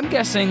I'm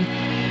guessing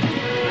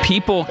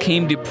people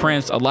came to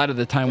Prince a lot of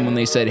the time when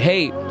they said,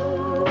 hey,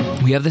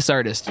 we have this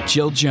artist,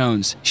 Jill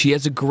Jones. She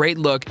has a great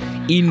look,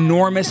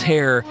 enormous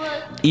hair,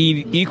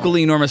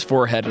 equally enormous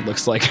forehead, it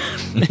looks like.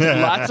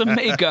 Lots of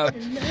makeup,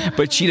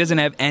 but she doesn't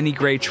have any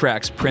great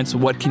tracks. Prince,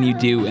 what can you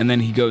do? And then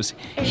he goes,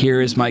 here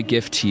is my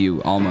gift to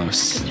you,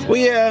 almost. Well,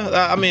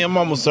 yeah, I mean, I'm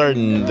almost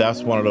certain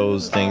that's one of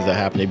those things that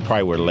happened. They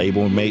probably were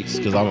label mates,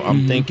 because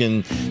I'm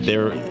thinking they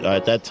were,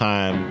 at that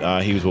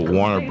time, he was with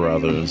Warner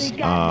Brothers.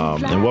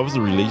 And what was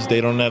the release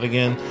date on that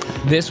again?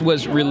 This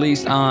was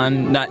released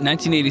on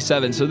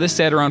 1987, so this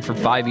sat around for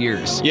 5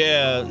 years.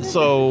 Yeah,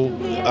 so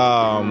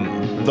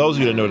those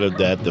of you that know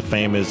that the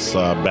famous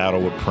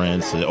battle with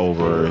Prince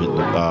over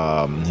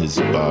his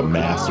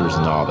masters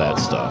and all that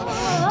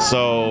stuff.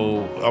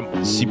 So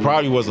she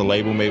probably was a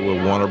label mate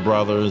with Warner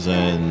Brothers,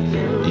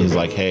 and he's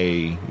like,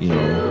 hey, you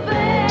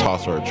know,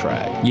 toss her a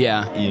track.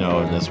 Yeah, you know,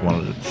 and that's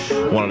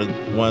one of the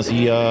ones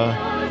he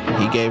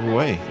gave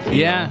away.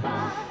 Yeah. know?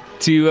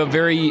 To a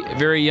very,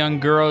 very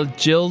young girl,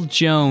 Jill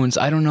Jones.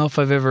 I don't know if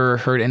I've ever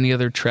heard any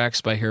other tracks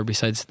by her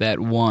besides that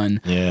one.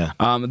 Yeah.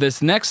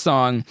 This next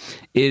song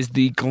is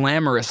The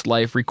Glamorous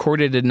Life,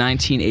 recorded in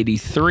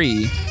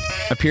 1983.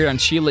 Appeared on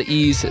Sheila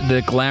E.'s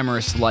The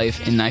Glamorous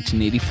Life in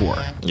 1984.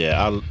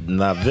 Yeah,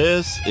 now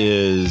this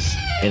is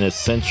an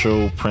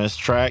essential Prince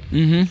track,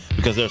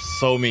 because there's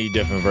so many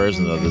different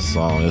versions of this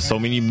song. There's so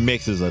many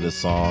mixes of this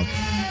song.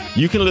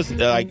 You can listen,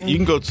 like, you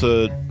can go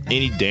to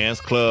any dance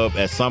club.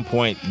 At some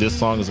point, this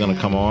song is going to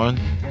come on.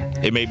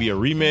 It may be a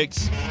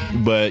remix,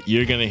 but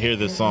you're going to hear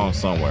this song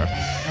somewhere.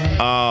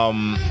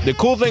 The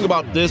cool thing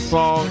about this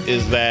song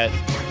is that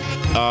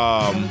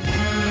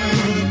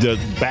the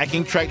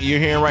backing track that you're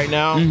hearing right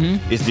now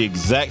is the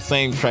exact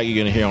same track you're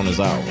going to hear on this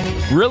album.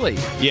 Really?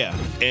 Yeah.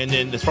 And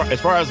then as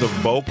far as the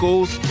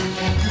vocals,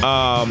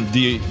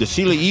 the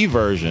Sheila E.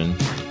 version.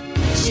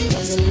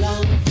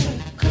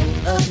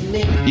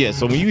 Yeah,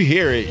 so when you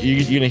hear it,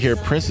 you're going to hear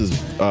Prince's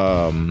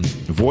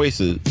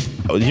voices.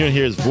 You're going to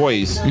hear his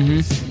voice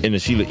in the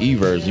Sheila E.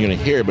 version. You're going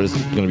to hear it, but it's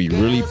going to be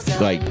really,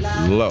 like,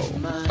 low.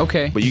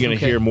 Okay. But you're going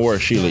to hear more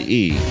of Sheila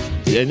E.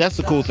 And that's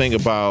the cool thing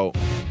about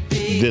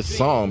this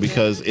song,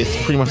 because it's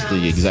pretty much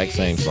the exact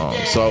same song.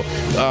 So,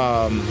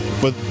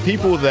 for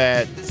people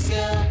that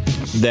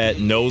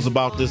knows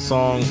about this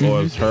song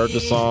or has heard the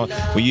song,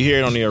 when you hear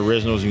it on the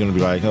originals, you're gonna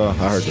be like, oh, I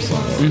heard the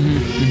song.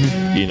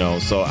 You know,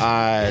 so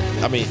I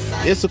mean,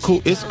 it's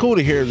cool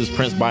to hear this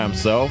Prince by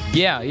himself.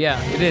 Yeah,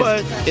 it is.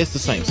 But it's the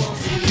same song.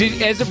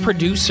 As a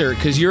producer,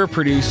 because you're a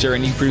producer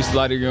and you produce a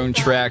lot of your own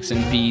tracks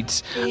and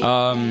beats,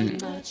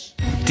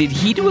 did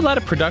he do a lot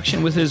of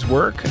production with his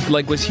work?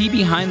 Like, was he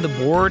behind the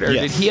board, or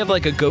did he have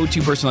like a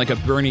go-to person, like a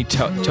Bernie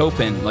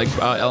Taupin, like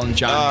Elton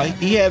John?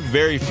 He had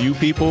very few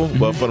people,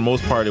 but for the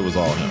most part, it was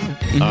all him.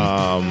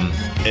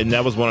 And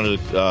that was one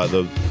of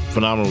the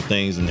phenomenal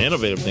things and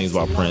innovative things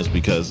about Prince,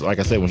 because, like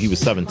I said, when he was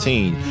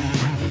 17,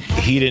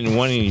 he didn't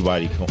want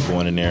anybody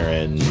going in there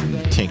and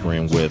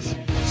tinkering with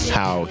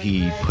how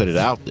he put it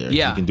out there.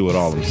 Yeah. He can do it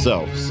all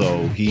himself.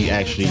 So he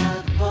actually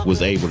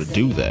was able to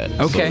do that.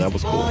 Okay. So that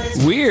was cool.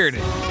 Weird.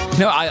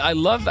 No, I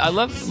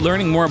love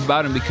learning more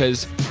about him,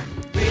 because,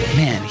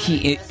 man,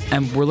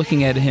 And we're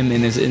looking at him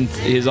in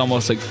his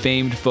almost like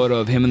famed photo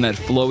of him in that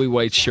flowy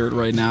white shirt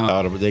right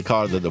now. They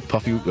call it the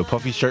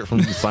puffy shirt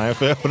from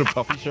Seinfeld. The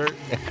puffy shirt.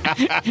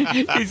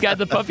 He's got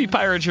the puffy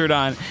pirate shirt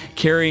on,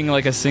 carrying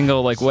like a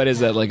single, like, what is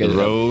that? Like a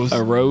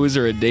rose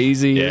or a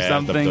daisy or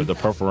something. The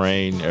Purple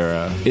Rain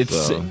era.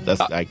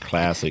 That's like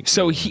classic.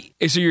 So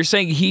you're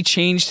saying he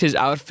changed his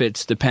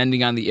outfits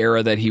depending on the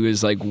era that he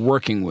was like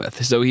working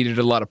with. So he did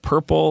a lot of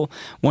purple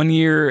one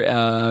year.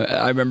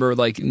 I remember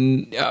like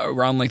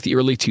around like the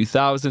early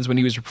 2000s when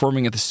he was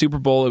performing at the Super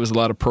Bowl, it was a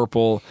lot of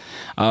purple.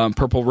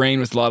 Purple Rain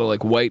was a lot of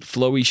like white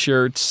flowy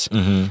shirts.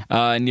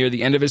 Mm-hmm. Near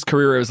the end of his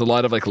career, it was a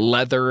lot of like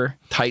leather,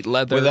 tight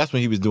leather. Well, that's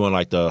when he was doing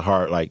like the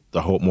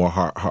more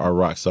hard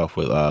rock stuff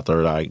with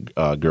Third Eye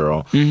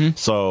Girl. Mm-hmm.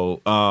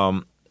 So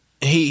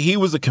he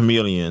was a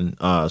chameleon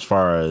as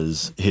far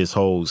as his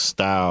whole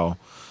style.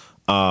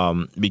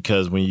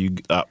 Because when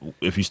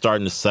if you start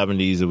in the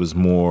 70s, it was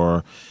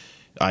more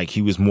like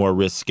he was more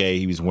risque.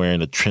 He was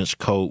wearing a trench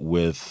coat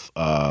with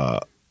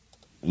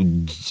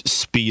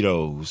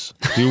Speedos.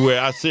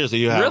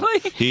 Really?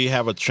 He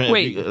have a trench.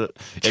 Wait,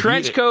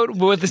 trench coat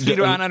with the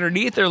Speedo on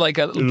underneath, or like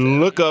a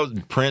look up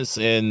Prince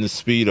in the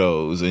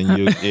Speedos,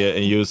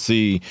 and you'll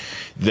see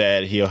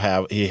that he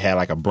had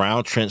like a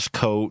brown trench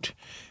coat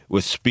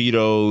with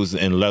Speedos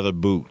and leather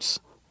boots,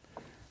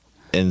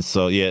 and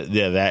so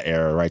that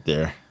era right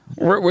there.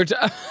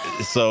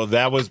 So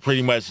that was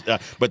pretty much,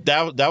 but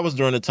that was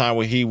during the time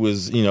where he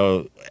was,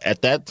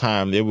 at that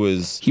time it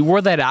was. He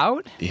wore that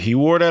out? He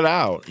wore that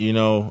out,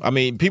 I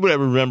mean, people that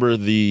remember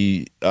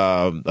the,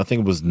 I think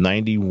it was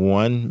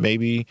 91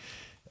 maybe,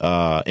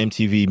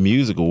 MTV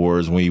Music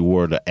Awards when he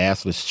wore the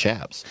assless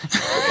chaps.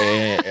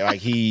 And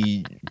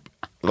he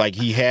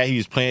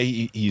was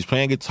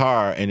playing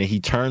guitar, and then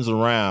he turns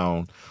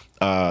around.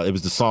 It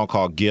was the song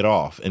called Get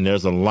Off, and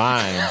there's a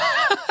line.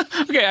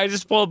 Okay, I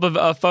just pulled up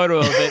a photo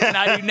of it, and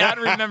I do not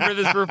remember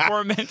this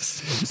performance.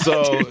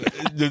 So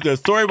the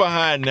story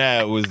behind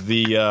that was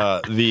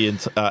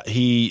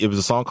it was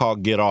a song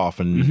called Get Off,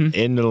 and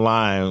in the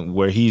line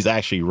where he's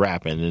actually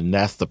rapping, and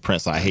that's the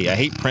Prince I hate. I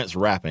hate Prince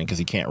rapping because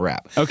he can't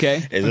rap.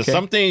 Okay. There's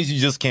some things you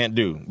just can't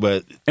do,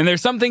 and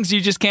there's some things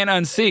you just can't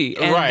unsee,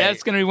 and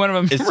that's going to be one of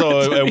them. And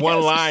so at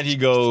one line he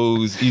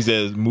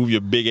says, "Move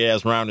your big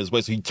ass around this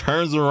way." So he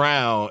turns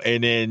around,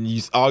 and then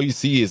all you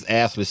see is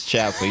assless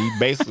chaps. So he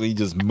basically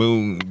just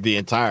mooned the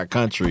entire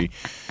country.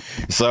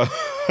 So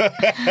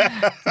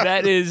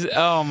that is,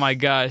 oh my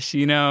gosh,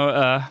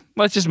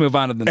 let's just move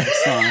on to the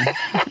next song.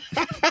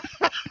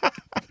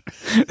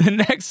 The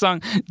next song,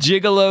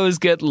 Gigolos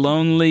Get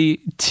Lonely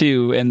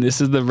Too, and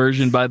this is the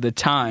version by The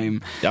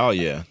Time. Oh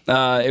yeah.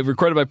 It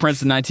recorded by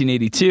Prince in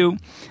 1982,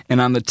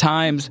 and on The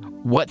Times,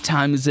 What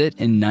Time Is It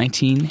in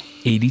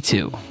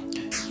 1982?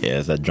 Yeah,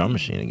 it's that drum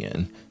machine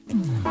again.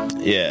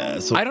 Yeah,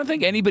 so I don't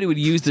think anybody would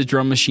use the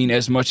drum machine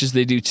as much as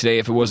they do today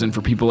if it wasn't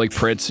for people like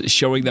Prince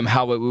showing them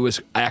how it was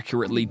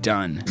accurately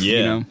done.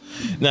 Yeah.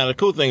 Now the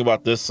cool thing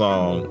about this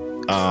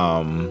song,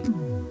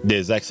 the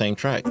exact same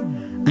track.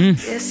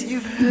 Yes,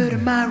 you've heard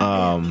of my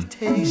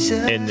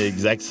reputation. And the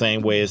exact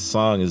same way it's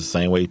sung is the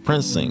same way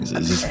Prince sings.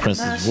 It's just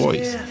Prince's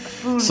voice.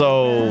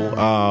 So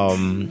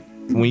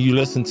when you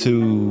listen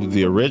to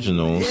the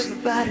originals,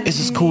 it's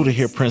just cool to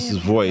hear Prince's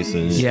voice,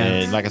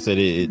 and like I said,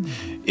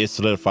 it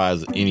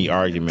solidifies any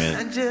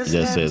argument that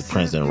says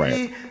Prince didn't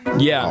write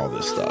all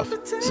this stuff.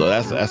 So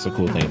that's the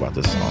cool thing about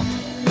this song.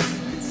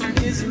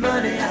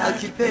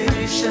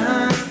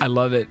 I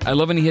love it. I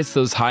love when he hits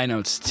those high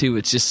notes too.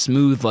 It's just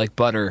smooth like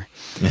butter.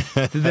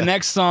 The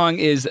next song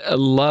is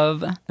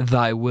Love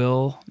Thy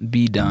Will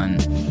Be Done.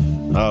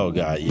 Oh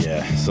God,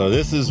 yeah. So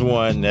this is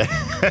one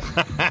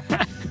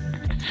that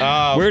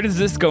where does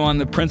this go on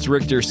the Prince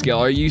Richter scale?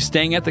 Are you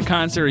staying at the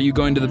concert, or are you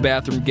going to the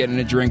bathroom getting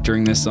a drink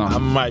during this song? I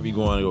might be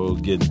going to go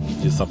get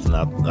something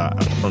out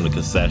from the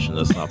concession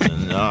or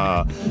something.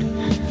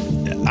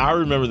 I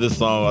remember this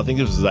song. I think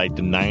it was like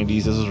the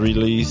 90s. This was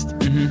released,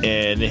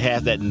 and it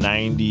has that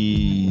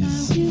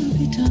 90s.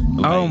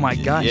 Oh my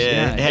gosh!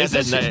 Yeah, it has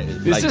is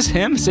this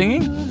him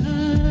singing?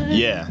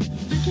 Yeah.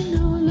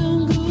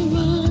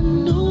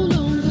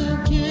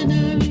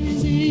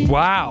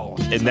 Wow.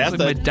 And that's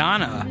like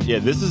Madonna. Yeah,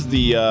 this is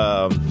the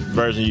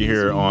version you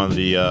hear on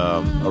the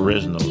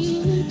originals.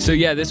 So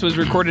yeah, this was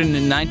recorded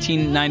in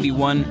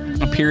 1991.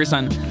 Appears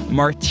on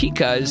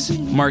Martika's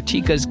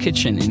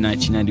Kitchen in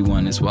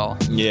 1991 as well.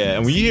 Yeah,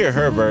 and when you hear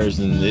her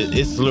version,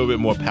 it's a little bit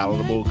more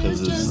palatable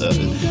because it's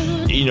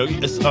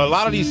it's, a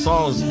lot of these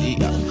songs.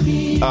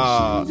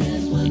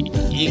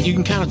 You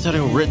can kind of tell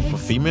they were written for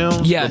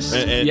females. Yes,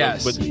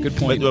 but good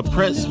point. But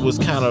Prince was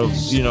kind of,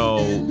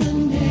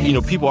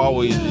 people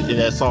always, in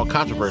that song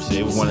Controversy,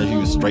 they wondered if he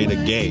was straight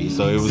or gay.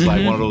 So it was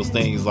like one of those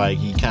things like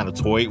he kind of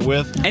toyed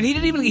with. And he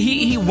didn't even,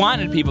 he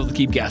wanted people to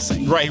keep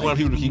guessing. Right, he wanted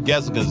people to keep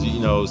guessing because,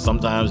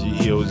 sometimes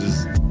he'll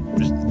just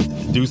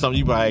do something,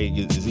 you be like,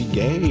 is he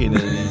gay? And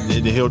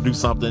then he'll do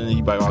something, and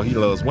you be like, oh, he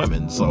loves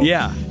women. So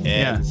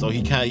so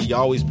he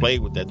always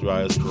played with that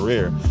throughout his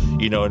career,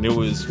 you know. And it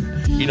was,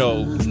 you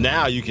know,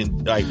 now you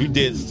can, like, if you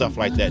did stuff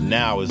like that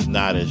now, it's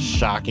not as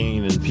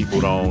shocking, and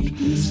people don't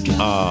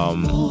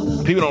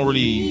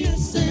really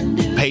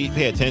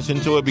pay attention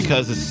to it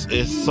because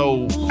it's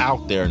so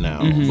out there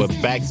now. But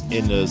back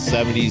in the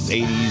 70s,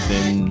 80s,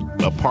 and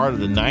a part of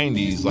the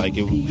 90s, like,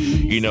 it,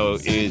 you know,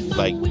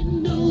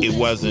 it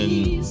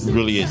wasn't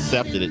really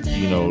accepted,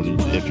 you know,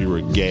 if you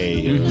were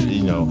gay, or,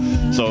 you know.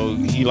 So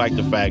he liked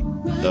the fact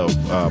of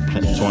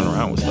toying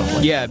around with stuff like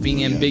that. Yeah,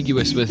 being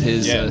ambiguous with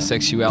his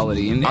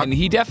sexuality. And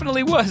he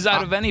definitely was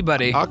out of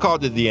anybody. I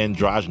called it the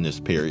androgynous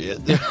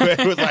period.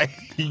 It was like,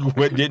 he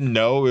didn't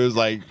know. It was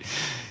like,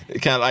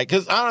 kind of like,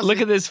 because honestly,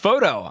 look at this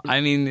photo. I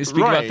mean,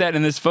 speak about that.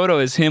 And this photo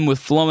is him with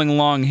flowing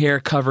long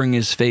hair covering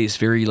his face,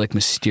 very like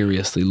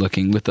mysteriously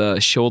looking, with a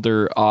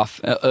shoulder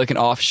off, like an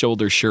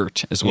off-shoulder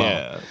shirt as well.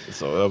 Yeah,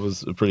 so that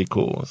was pretty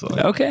cool. So,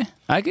 okay,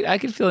 I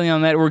could feel you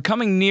on that. We're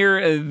coming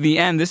near the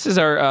end. This is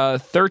our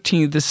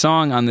 13th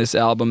song on this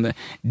album,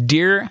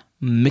 "Dear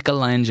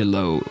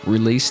Michelangelo,"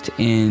 released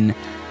in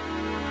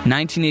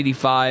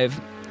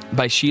 1985.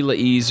 By Sheila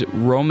E.'s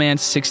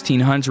Romance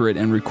 1600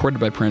 and recorded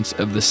by Prince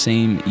of the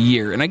same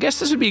year. And I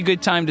guess this would be a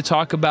good time to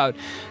talk about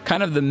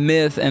kind of the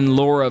myth and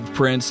lore of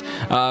Prince.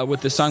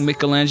 With the song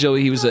Michelangelo,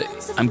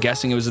 I'm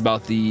guessing it was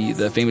about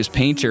the famous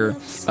painter.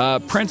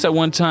 Prince at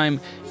one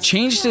time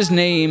changed his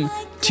name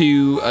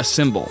to a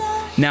symbol.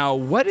 Now,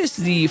 what is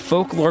the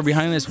folklore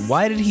behind this?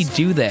 Why did he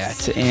do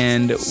that?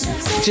 And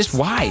just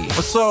why?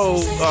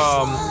 So,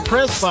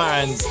 Prince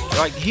signed,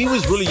 like, he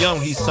was really young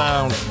when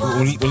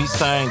he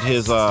signed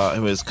his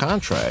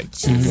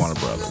contract with Warner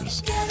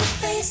Brothers.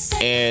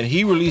 And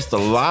he released a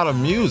lot of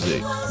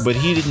music, but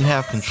he didn't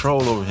have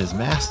control over his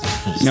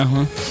masters.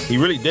 He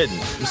really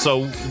didn't.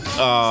 So,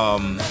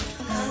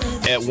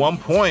 at one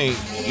point,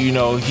 you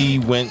know, he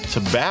went to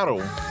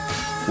battle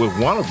with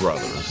Warner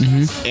Brothers.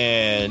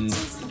 And,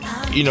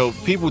 you know,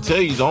 people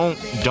tell you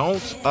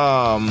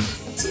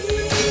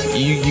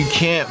you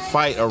can't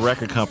fight a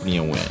record company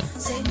and win.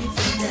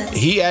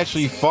 He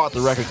actually fought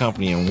the record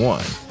company and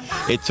won.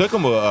 It took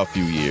him a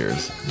few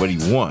years, but he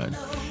won.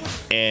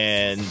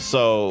 And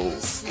so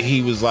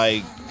he was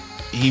like,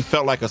 he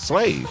felt like a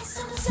slave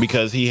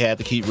because he had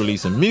to keep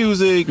releasing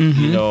music,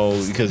 you know,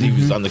 because he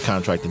was under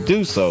contract to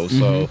do so.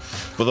 So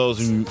for those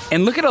who...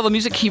 And look at all the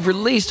music he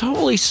released.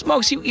 Holy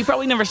smokes. He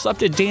probably never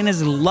slept a day in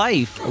his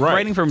life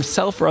writing for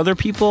himself or other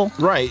people.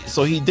 Right.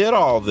 So he did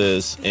all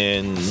this,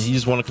 and he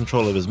just wanted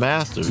control of his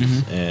masters.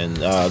 And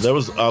there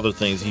was other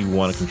things he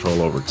wanted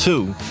control over,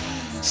 too.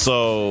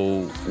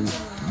 So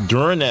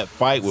during that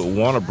fight with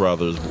Warner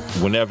Brothers,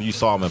 whenever you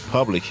saw him in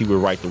public, he would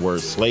write the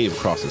word slave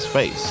across his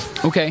face.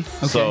 Okay.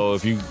 So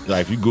if you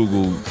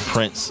Google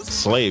Prince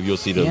slave, you'll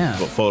see the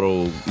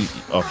photo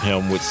of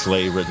him with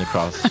slave written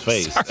across his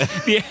face.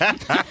 The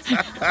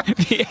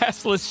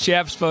assless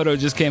chaps photo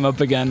just came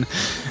up again.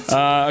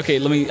 Okay,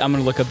 I'm going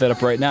to look that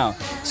up right now.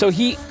 So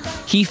he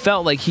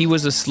felt like he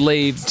was a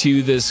slave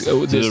to this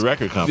the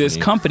record company. This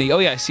company. Oh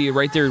yeah, I see it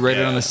right there, right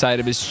on the side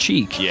of his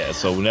cheek. Yeah.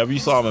 So whenever you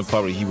saw him in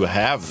public, he would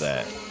have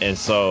that, and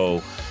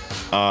so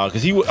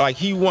because he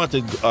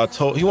wanted to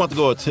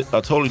go a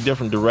totally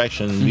different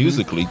direction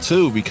musically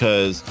too,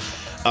 because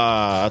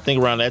I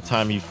think around that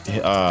time he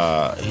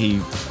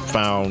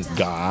found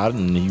God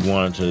and he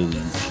wanted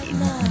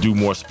to do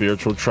more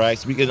spiritual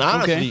tracks. Because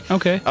honestly,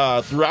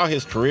 throughout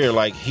his career,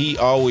 like, he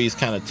always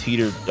kind of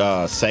teetered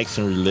sex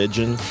and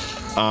religion.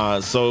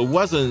 So it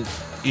wasn't,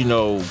 you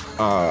know,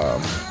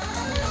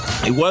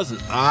 it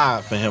wasn't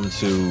odd for him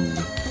to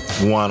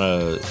want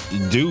to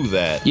do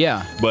that.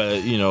 Yeah.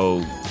 But, you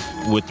know,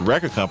 with the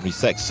record company,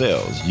 sex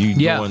sells.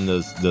 Doing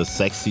the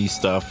sexy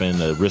stuff and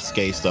the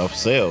risque stuff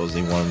sells.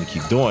 They want him to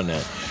keep doing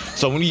that.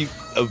 So when he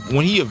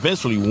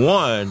eventually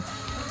won,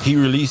 he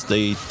released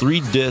a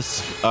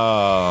 3-disc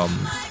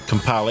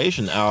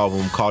compilation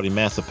album called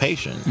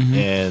Emancipation.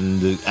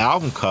 And the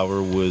album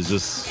cover was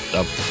just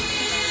a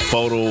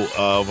photo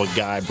of a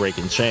guy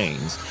breaking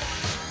chains.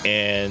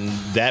 And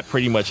that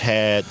pretty much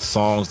had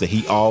songs that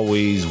he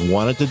always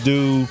wanted to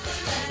do.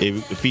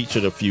 It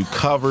featured a few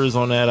covers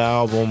on that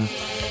album.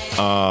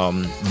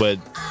 But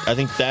I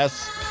think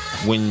that's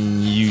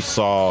when you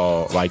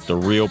saw, like, the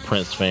real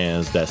Prince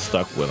fans that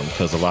stuck with him,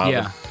 because a lot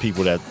of the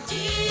people that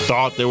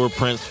thought they were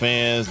Prince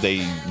fans,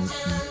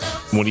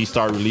 when he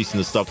started releasing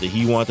the stuff that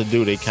he wanted to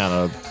do, they kind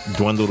of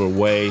dwindled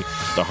away.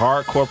 The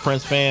hardcore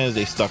Prince fans,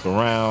 they stuck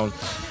around.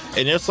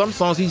 And there's some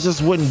songs he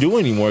just wouldn't do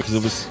anymore because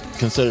it was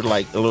considered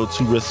like a little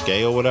too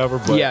risque or whatever.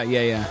 But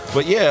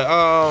But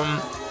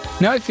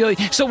now I feel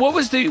like, so what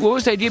was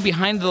the idea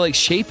behind the, like,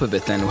 shape of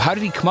it then? How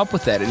did he come up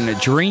with that? In a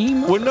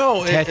dream? Well,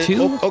 no,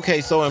 tattoo.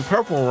 Okay, so in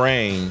Purple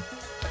Rain,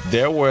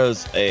 there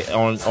was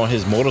on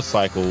his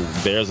motorcycle.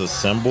 There's a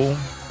symbol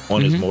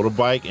on his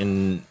motorbike,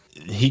 and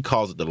he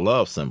calls it the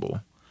love symbol.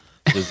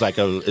 It's like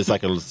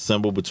a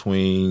symbol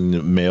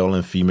between male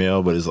and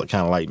female, but it's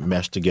kind of like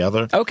meshed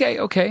together.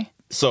 Okay.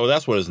 So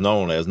that's what it's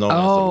known as the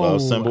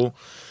love symbol.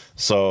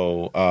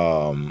 So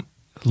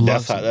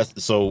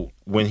So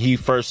when he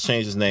first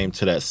changed his name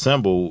to that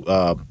symbol,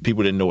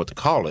 people didn't know what to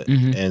call it,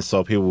 and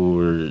so people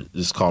were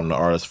just calling the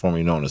artist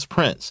formerly known as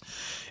Prince.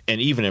 And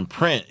even in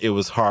print, it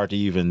was hard to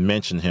even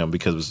mention him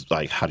because it was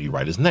like, how do you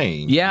write his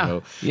name?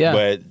 Yeah, yeah.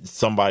 But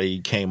somebody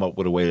came up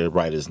with a way to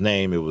write his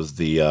name. It was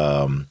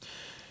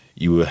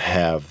you would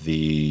have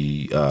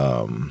the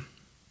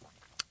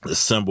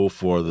symbol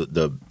for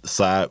the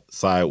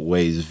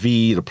sideways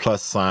V, the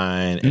plus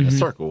sign, and the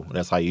circle.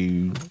 That's how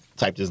you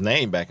typed his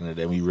name back in the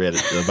day. We read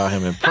about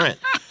him in print.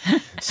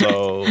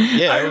 So,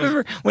 yeah. I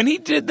remember when he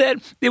did that,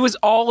 it was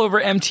all over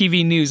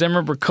MTV News. I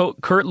remember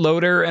Kurt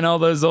Loder and all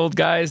those old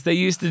guys. They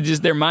used to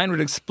their mind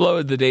would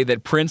explode the day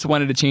that Prince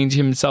wanted to change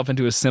himself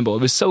into a symbol.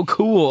 It was so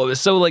cool. It was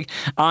so like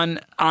on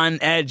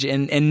edge.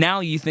 And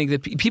now you think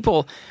that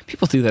people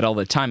do that all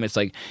the time. It's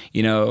like,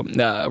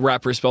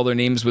 rappers spell their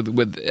names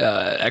with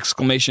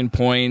exclamation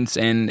points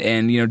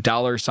and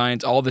dollar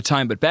signs all the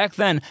time. But back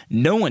then,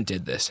 no one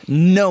did this.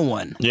 No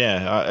one.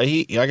 Yeah.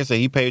 He, like I said,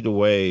 he paved the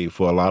way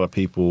for a lot of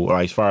people,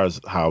 like, as far as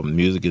how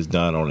music is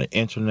done on the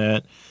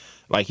internet.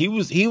 Like he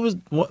was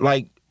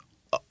like,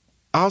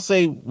 I'll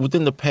say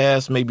within the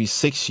past maybe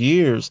 6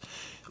 years,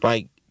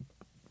 like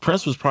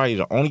Prince was probably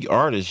the only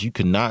artist you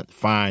could not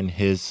find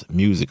his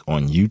music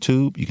on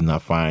YouTube. You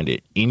cannot find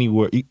it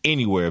anywhere.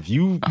 If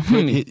you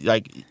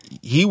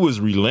he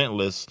was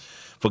relentless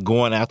for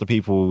going after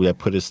people that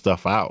put his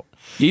stuff out.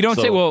 You don't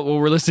say, well,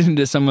 we're listening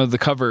to some of the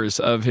covers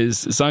of his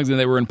songs and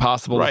they were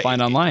impossible to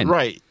find online.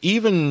 Right.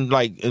 Even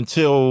like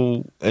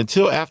until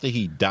after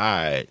he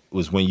died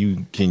was when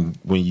you can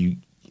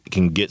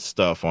get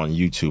stuff on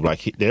YouTube.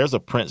 Like there's a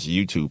Prince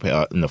YouTube,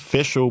 an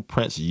official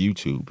Prince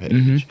YouTube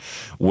page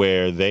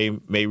where they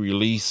may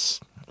release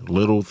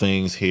little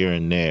things here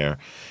and there.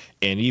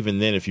 And even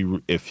then, if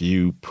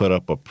you put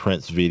up a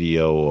Prince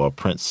video or a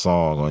Prince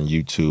song on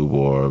YouTube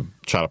or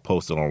try to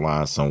post it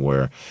online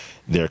somewhere,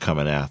 they're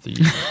coming after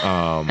you.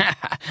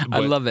 I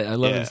love it. I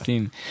love his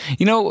theme.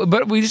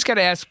 But we just got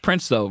to ask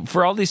Prince, though,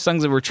 for all these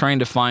songs that we're trying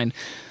to find,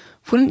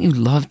 wouldn't you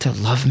love to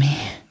love me?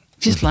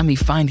 Just let me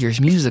find your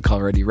music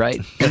already,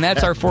 right? And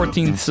that's our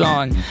 14th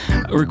song.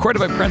 Recorded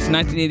by Prince in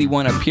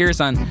 1981,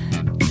 appears on,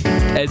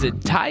 is it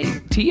Tia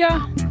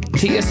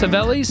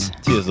Savelli's?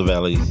 Tia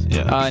Savelli's,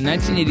 yeah.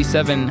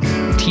 1987,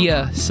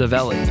 Tia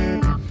Savelli.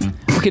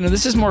 Okay, now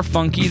this is more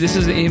funky. This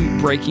is him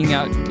breaking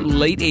out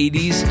late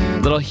 80s,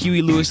 little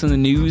Huey Lewis and the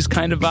News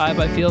kind of vibe,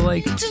 I feel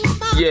like.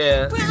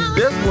 Yeah,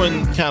 this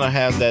one kind of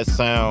has that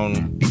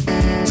sound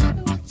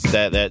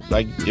that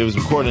like it was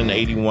recorded in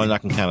 81, I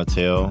can kind of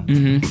tell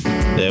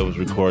that it was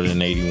recorded in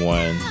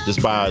 81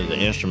 just by the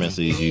instruments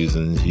that he's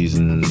using.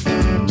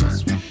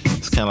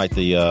 It's kind of like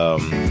the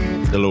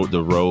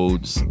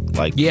Rhodes,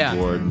 like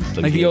keyboard,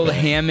 like the old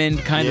Hammond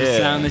kind of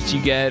sound that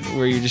you get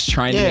where you're just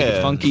trying to make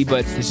it funky,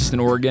 but it's just an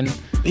organ.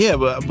 Yeah,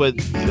 but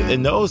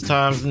in those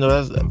times,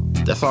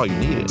 that's all you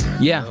needed.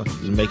 Yeah,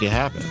 to make it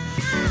happen.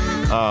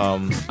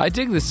 I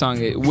dig this song.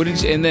 He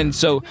recorded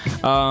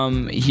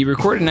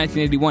in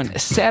 1981,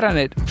 sat on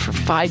it for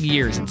 5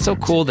 years. It's so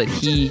cool that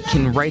he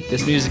can write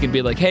this music and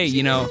be like, hey,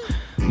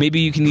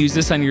 maybe you can use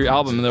this on your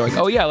album. And they're like,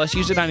 oh yeah, let's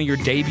use it on your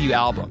debut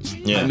album.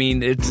 Yeah. I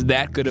mean, it's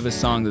that good of a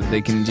song that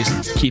they can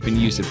just keep and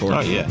use it for. Oh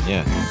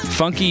yeah.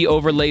 Funky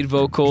overlaid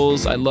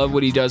vocals. I love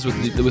what he does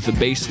with the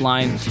bass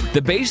line.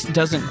 The bass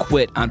doesn't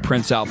quit on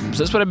Prince albums.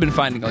 That's what I've been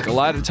finding. Like a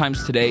lot of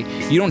times today,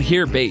 you don't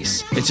hear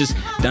bass. It's just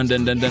dun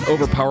dun dun dun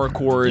over power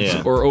chords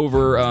or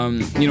over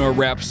a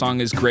rap song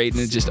is great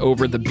and it's just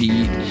over the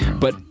beat.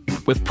 But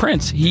with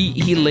Prince,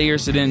 he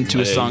layers it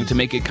into a song to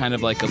make it kind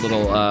of like a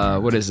little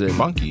what is it?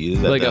 Funky.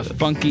 Like a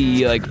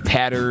funky, like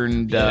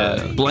patterned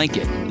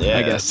blanket,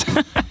 I guess.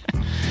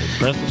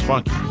 Prince was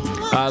funky.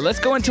 Let's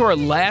go into our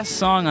last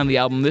song on the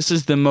album. This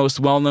is the most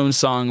well-known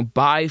song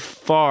by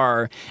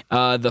far.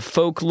 The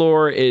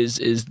folklore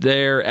is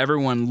there.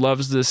 Everyone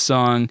loves this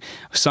song.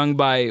 Sung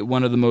by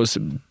one of the most...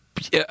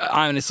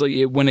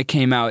 Honestly, when it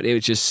came out, it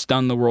just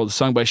stunned the world.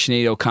 Sung by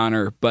Sinead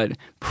O'Connor, but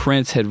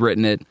Prince had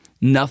written it.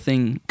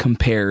 Nothing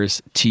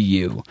Compares to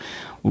You.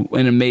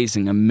 An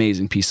amazing,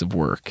 amazing piece of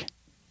work.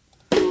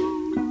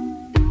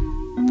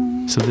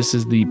 So this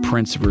is the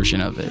Prince version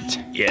of it.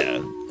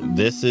 Yeah,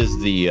 this is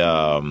the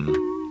album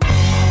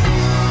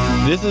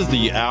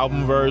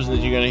version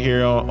that you're gonna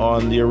hear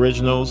on the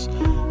originals.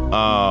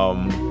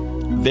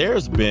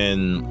 There's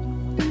been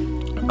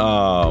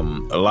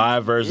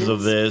live versions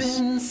of this,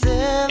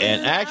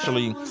 and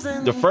actually,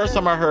 the first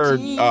time I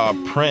heard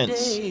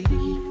Prince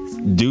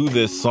do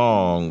this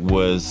song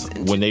was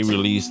when they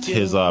released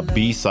his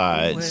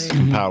B-sides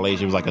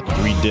compilation. It was like a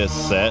 3-disc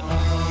set.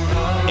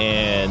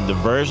 And the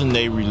version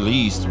they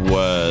released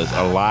was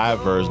a live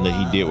version that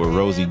he did with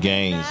Rosie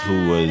Gaines,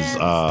 who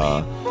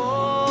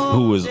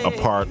was a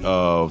part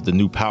of the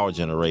New Power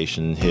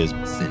Generation, his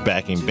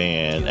backing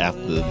band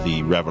after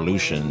the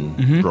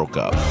Revolution broke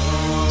up.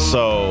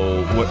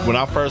 So when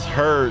I first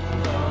heard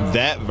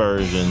that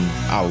version,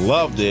 I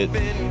loved it.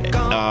 And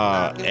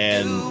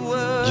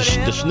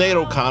the Sinead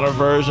O'Connor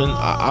version,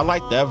 I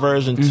liked that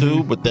version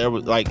too, but there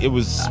was like, it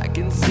was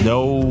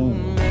no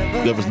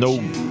there was no,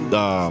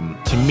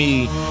 to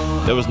me,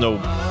 there was no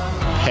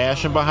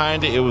passion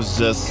behind it. It was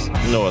just, a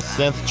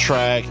synth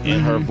track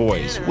and her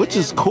voice, which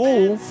is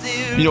cool.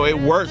 It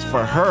works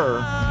for her.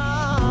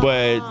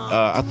 But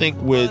I think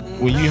when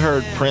you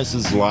heard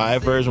Prince's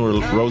live version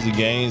with Rosie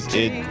Gaines,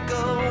 it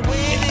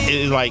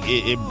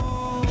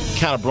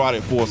kind of brought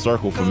it full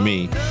circle for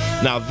me.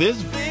 Now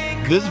this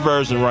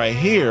version right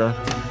here,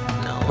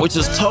 which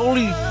is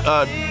totally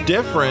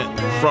different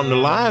from the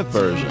live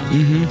version.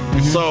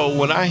 So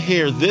when I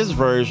hear this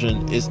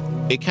version,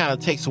 it kind of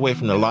takes away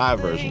from the live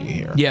version you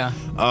hear. Yeah.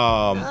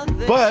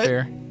 But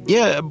fair.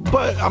 Yeah,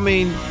 but I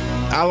mean,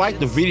 I like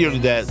the video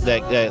that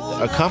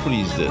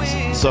accompanies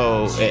this.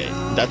 So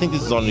I think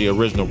this is on the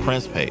original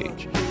Prince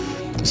page.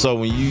 So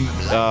when you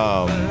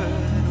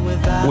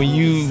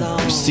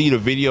see the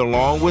video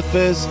along with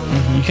this,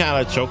 you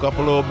kind of choke up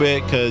a little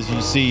bit because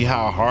you see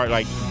how hard,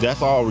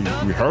 that's all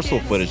rehearsal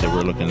footage that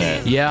we're looking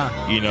at. Yeah.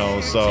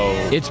 So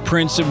it's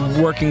Prince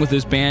working with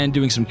his band,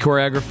 doing some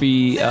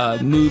choreography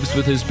moves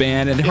with his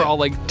band, and they're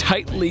all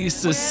tightly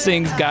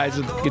succinct guys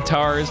with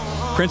guitars.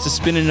 Prince is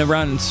spinning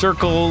around in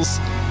circles.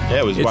 Yeah,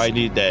 it was why he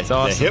needed that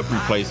hip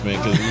replacement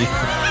because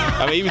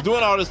he was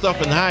doing all this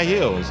stuff in high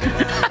heels.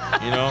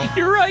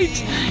 You're right.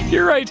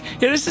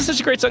 Yeah, this is such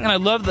a great song, and I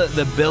love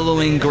the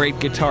billowing great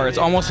guitar. It's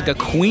almost like a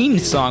Queen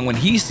song when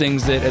he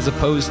sings it, as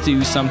opposed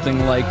to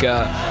something like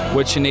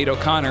what Sinead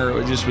O'Connor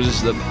was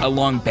just a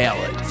long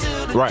ballad.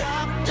 Right.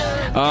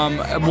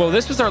 Well,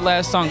 this was our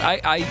last song.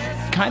 I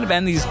kind of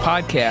end these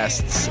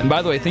podcasts. And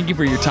by the way, thank you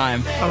for your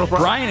time. Oh, no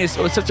problem. Brian is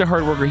such a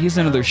hard worker. He has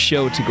another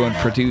show to go and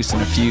produce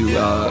in a few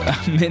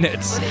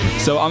minutes.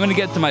 So I'm going to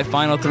get to my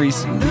final three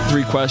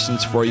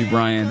questions for you,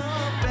 Brian.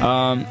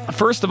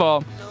 First of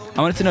all,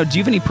 I wanted to know, do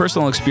you have any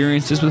personal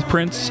experiences with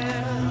Prince?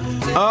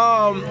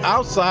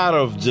 Outside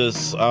of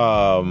just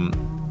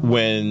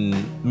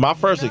when my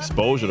first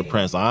exposure to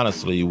Prince,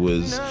 honestly,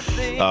 was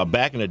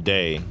back in the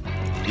day.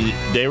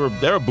 There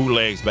were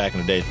bootlegs back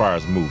in the day as far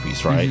as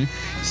movies, right?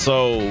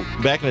 So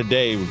back in the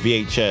day,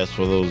 VHS,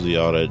 for those of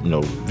y'all that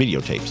know,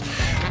 videotapes.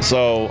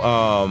 So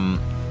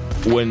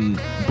when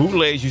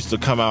bootlegs used to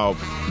come out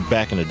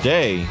back in the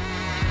day,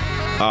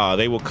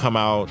 they will come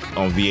out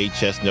on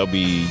VHS, and there'll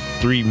be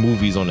 3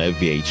 movies on that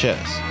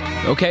VHS.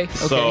 Okay.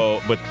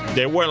 So, but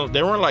they weren't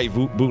like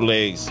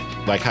bootlegs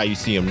like how you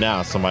see them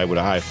now. Somebody with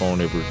an iPhone,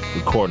 they were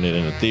recording it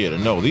in the theater.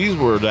 No, these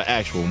were the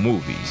actual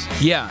movies.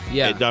 Yeah.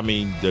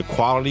 The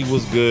quality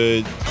was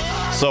good.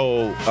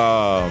 So,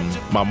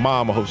 my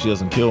mom, I hope she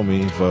doesn't kill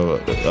me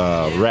for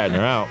ratting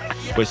her out,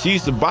 but she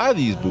used to buy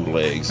these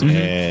bootlegs,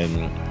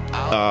 and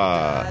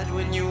I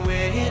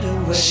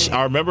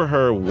remember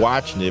her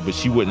watching it, but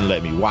she wouldn't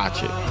let me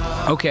watch it.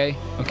 Okay.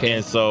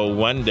 And so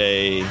one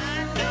day,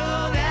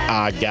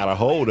 I got a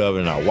hold of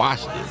it and I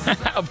watched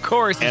it. Of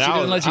course, and she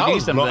didn't let you do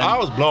something. I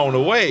was blown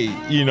away,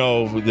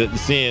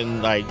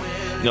 seeing a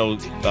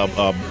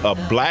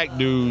black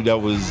dude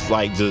that was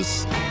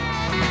just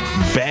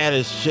bad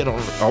as shit on.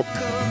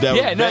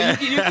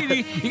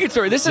 You can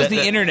sort. This is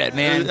the internet,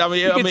 man.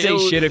 You can say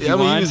shit if you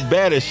want. He was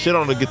bad as shit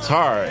on the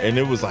guitar, and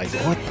it was like,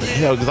 what the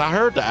hell? Because I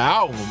heard the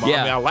album.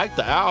 I liked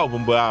the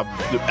album, but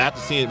after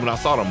seeing it, when I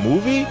saw the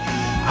movie,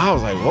 I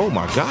was like, oh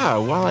my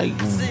god, why?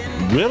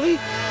 Really?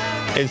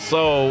 And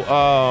so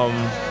I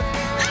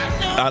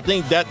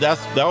think that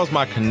was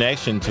my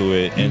connection to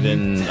it. And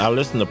then I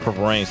listened to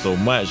Purple Rain so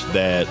much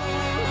that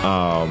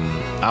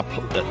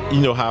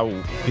you know how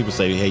people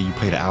say, hey, you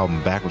play the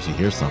album backwards, you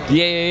hear something.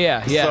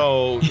 Yeah.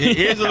 So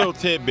here's a little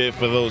tidbit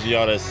for those of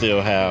y'all that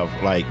still have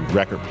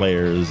record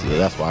players.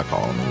 That's what I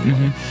call them.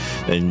 Anyway.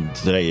 And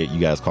today you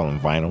guys call them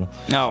vinyl.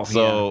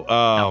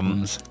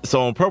 Albums.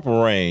 So on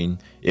Purple Rain,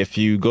 if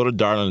you go to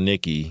Darling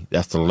Nikki,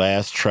 that's the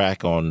last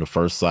track on the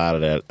first side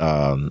of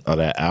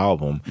that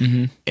album,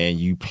 and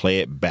you play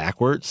it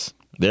backwards,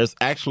 there's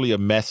actually a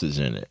message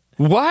in it.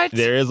 What?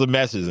 There is a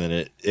message in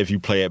it if you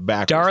play it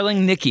backwards.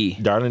 Darling Nikki,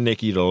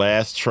 it's the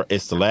last track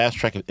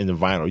in the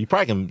vinyl. You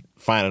probably can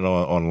find it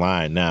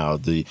online now.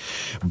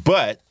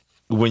 But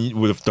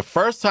the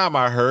first time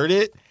I heard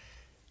it,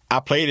 I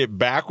played it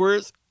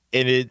backwards,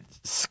 and it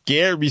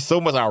scared me so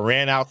much I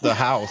ran out the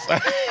house.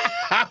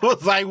 I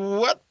was like,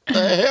 what the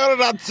hell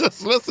did I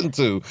just listen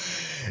to?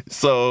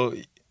 So...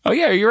 Oh,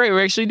 yeah, you're right.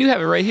 We actually do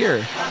have it right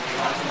here.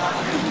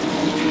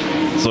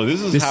 So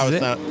this is how it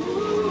sounds.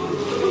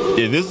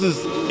 Yeah, this is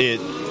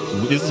it.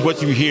 This is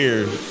what you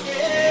hear.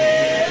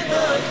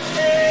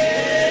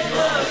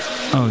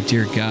 Oh,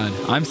 dear God.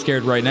 I'm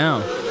scared right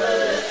now.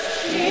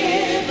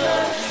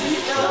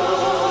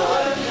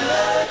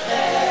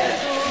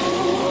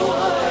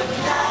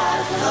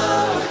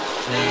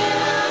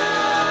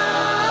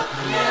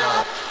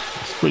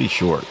 Pretty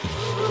short.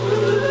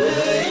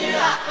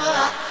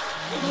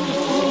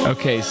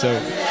 Okay, so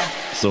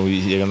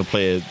you're gonna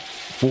play it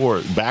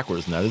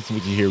backwards now. This is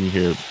what you hear. We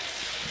hear.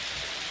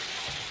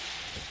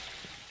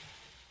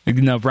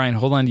 No, Brian,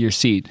 hold on to your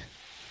seat.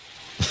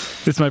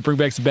 This might bring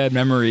back some bad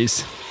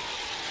memories.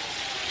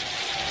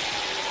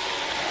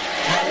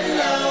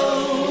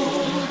 Hello,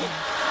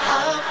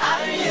 how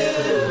are you?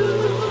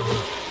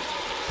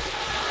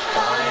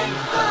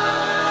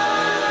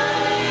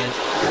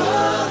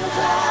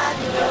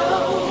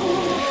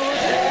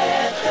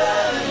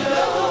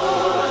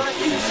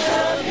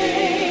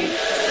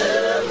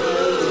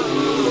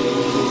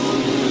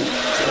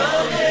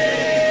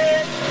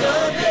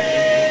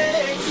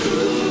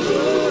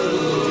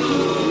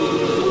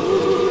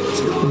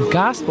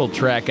 gospel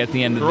track at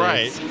the end of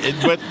Right.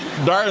 this. But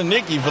Darling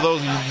Nikki, for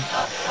those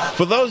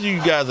of you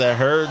guys that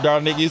heard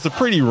Darling Nikki, it's a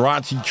pretty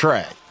raunchy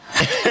track.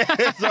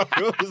 So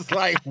it was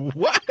like,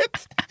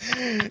 what?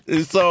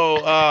 So,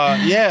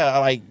 yeah,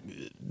 like,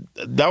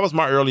 that was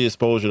my early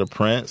exposure to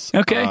Prince.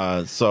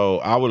 Okay. So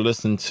I would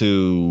listen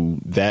to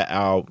that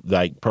out,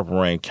 like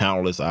Purple Rain,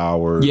 countless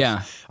hours.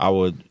 Yeah. I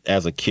would,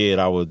 as a kid,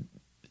 I would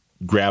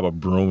grab a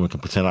broom and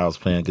pretend I was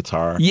playing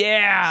guitar.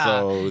 Yeah.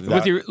 So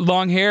with your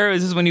long hair?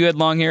 Is this when you had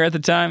long hair at the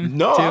time?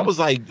 No, too? I was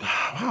like,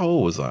 how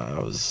old was I? I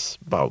was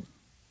about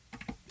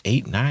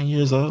 8, 9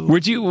 years old.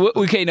 Would you?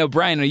 Okay, no,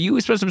 Brian. You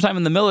spent some time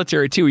in the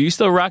military too. Were you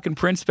still rocking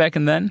Prince back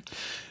and then?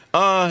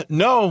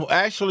 No,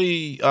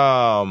 actually,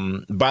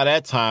 by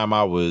that time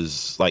I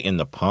was like in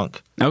the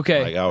punk.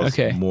 Okay, like I was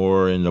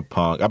more in the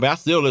punk. I mean, I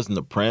still listen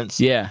to Prince.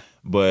 Yeah,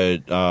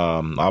 but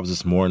I was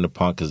just more in the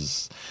punk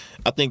because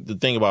I think the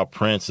thing about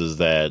Prince is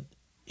that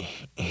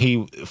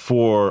he,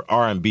 for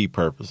R&B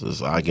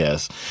purposes, I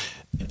guess,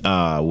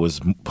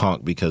 was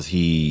punk because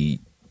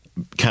he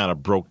kind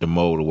of broke the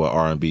mold of what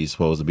R&B is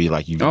supposed to be.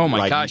 Like you, oh my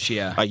like, gosh,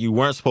 yeah. Like you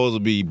weren't supposed to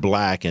be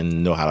black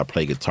and know how to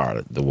play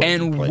guitar the way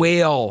and you play.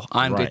 wail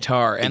on Right.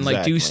 guitar and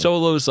like do Exactly.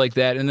 solos like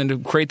that, and then to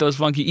create those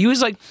funky. He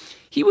was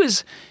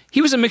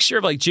a mixture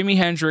of like Jimi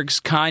Hendrix,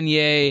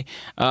 Kanye,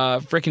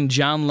 freaking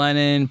John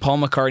Lennon, Paul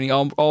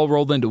McCartney, all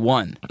rolled into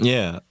one.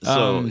 Yeah.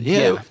 So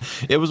yeah.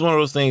 it was one of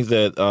those things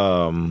that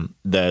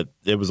that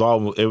it was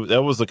all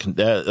that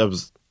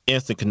was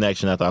instant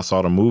connection after I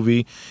saw the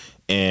movie,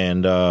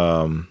 and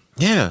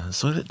yeah.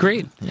 So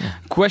Great. Yeah.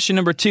 Question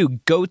number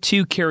 2: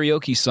 go-to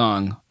karaoke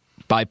song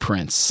by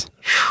Prince.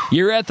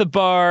 You're at the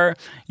bar.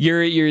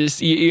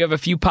 You have a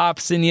few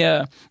pops in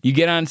you. You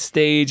get on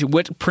stage.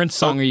 What Prince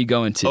song are you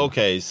going to?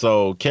 Okay,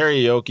 so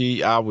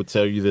karaoke, I would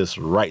tell you this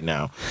right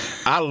now.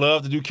 I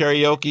love to do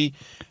karaoke,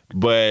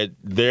 but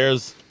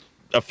there's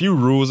a few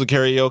rules of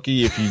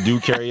karaoke. If you do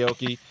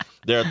karaoke,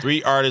 there are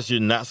 3 artists you're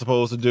not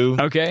supposed to do.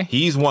 Okay.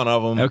 He's one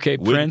of them. Okay,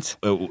 Prince.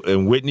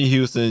 And Whitney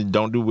Houston,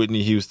 don't do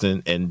Whitney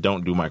Houston, and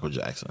don't do Michael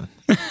Jackson.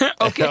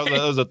 Okay.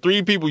 Those are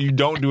 3 people you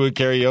don't do at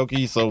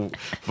karaoke. So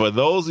for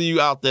those of you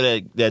out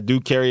there that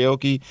do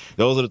karaoke,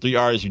 those are the 3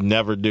 artists you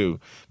never do,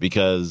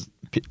 because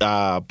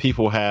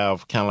people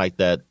have kind of like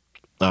that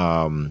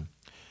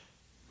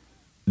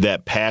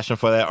that passion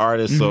for that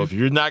artist. Mm-hmm. So if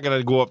you're not going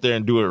to go up there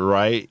and do it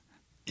right,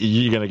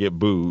 you're going to get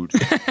booed.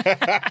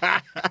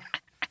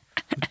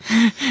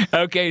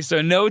 Okay,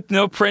 so no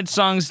Prince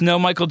songs, no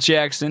Michael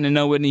Jackson, and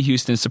no Whitney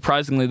Houston.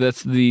 Surprisingly,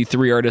 that's the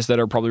 3 artists that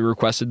are probably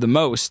requested the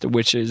most,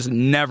 which is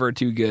never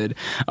too good.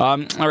 All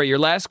right, your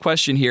last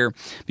question here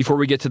before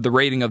we get to the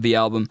rating of the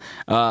album.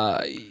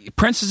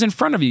 Prince is in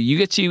front of you. You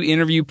get to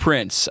interview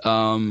Prince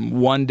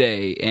one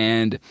day,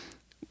 and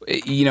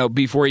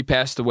before he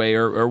passed away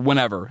or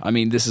whenever. I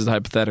mean, this is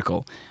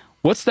hypothetical.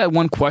 What's that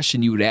one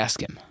question you would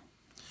ask him?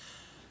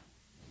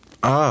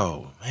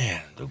 Oh,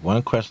 man. The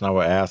one question I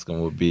would ask him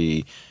would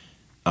be,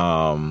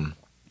 how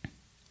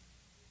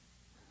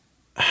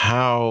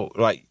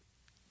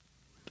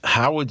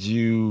would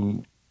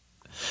you,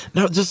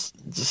 just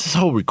this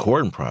whole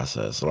recording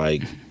process.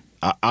 Like,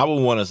 I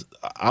would want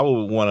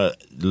to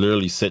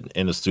literally sit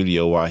in the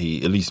studio while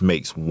he at least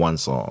makes one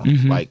song,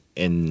 mm-hmm. like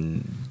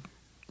in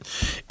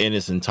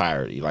its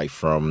entirety, like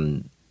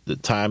from the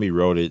time he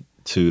wrote it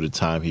to the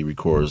time he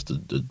records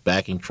the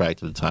backing track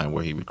to the time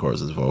where he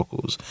records his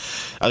vocals.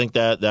 I think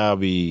that'll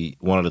be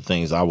one of the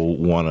things I will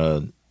want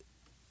to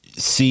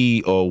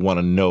see or want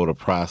to know the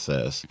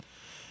process.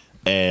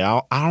 And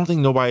I don't think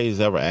nobody's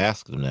ever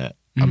asked him that.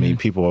 Mm-hmm. I mean,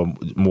 people are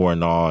more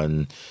in awe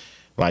and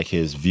like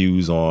his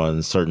views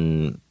on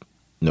certain,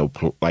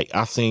 like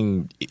I've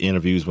seen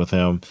interviews with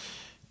him,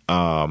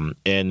 and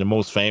the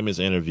most famous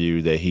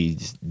interview that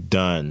he's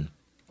done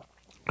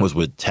was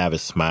with Tavis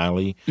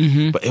Smiley,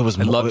 mm-hmm. but it was.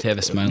 I love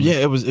Tavis Smiley. Yeah,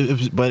 it was,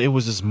 but it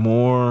was just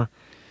more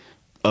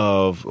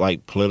of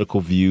like political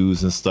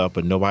views and stuff.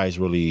 But nobody's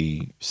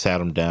really sat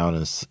him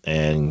down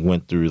and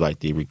went through like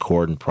the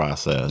recording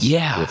process.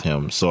 With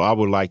him. So I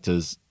would like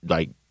to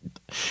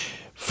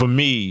for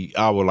me,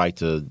 I would like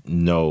to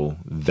know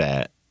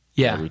that.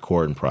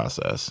 Recording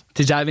process.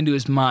 To dive into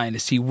his mind, to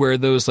see where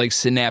those like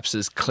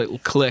synapses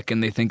click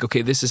and they think,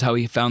 okay, this is how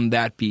he found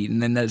that beat,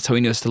 and then that's how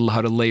he knows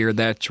how to layer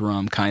that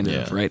drum, kind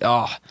of, right?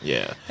 Oh,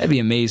 yeah. That'd be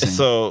amazing.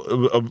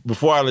 So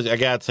before I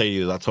got to tell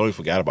you, I totally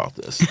forgot about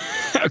this.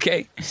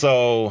 Okay.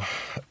 So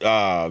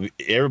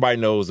everybody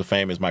knows the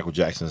famous Michael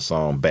Jackson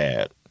song,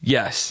 Bad.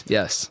 Yes.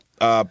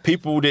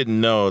 People didn't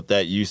know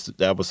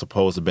that was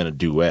supposed to have been a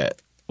duet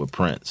with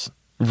Prince.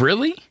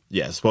 Really?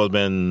 Yeah, it's supposed to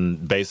have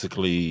been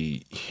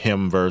basically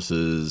him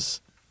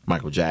versus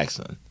Michael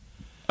Jackson.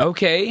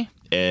 Okay.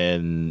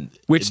 And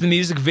which the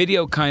music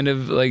video kind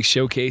of like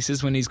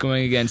showcases when he's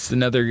going against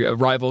another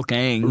rival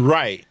gang.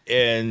 Right.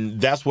 And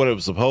that's what it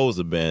was supposed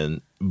to have been.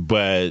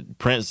 But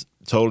Prince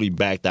totally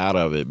backed out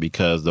of it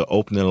because the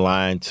opening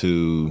line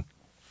to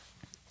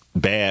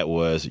Bad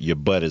was, "Your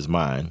butt is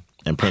mine."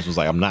 And Prince was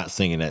like, I'm not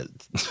singing that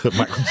to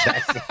Michael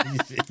Jackson.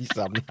 He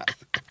said, I'm not.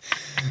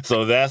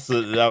 So that's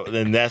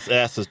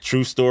a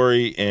true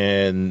story.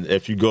 And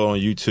if you go on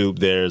YouTube,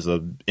 there's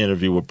an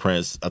interview with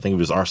Prince. I think it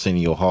was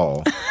Arsenio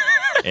Hall.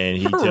 And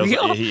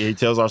he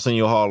tells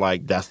Arsenio Hall,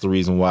 like, that's the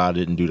reason why I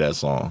didn't do that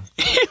song.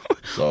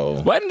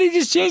 So why didn't they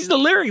just change the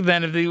lyric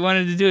then if they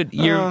wanted to do it?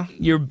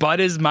 Your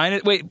butt is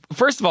minus. Wait,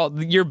 first of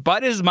all, your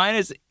butt is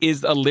minus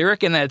is a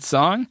lyric in that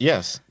song?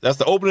 Yes, that's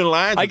the opening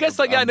line. I guess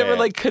I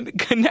never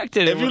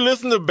connected. If you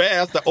listen to Bad,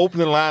 that's the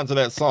opening line to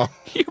that song.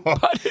 Your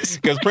butt is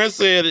because Prince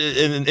said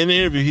in the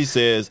interview, he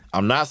says,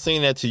 "I'm not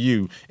singing that to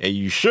you, and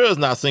you sure is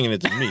not singing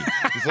it to me."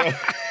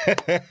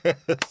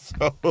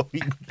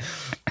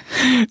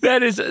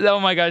 That is, oh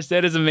my gosh,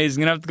 that is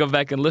amazing. I'm gonna have to go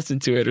back and listen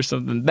to it or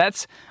something.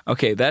 That's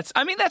okay. That's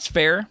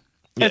fair.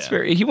 That's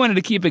fair. He wanted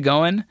to keep it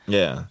going.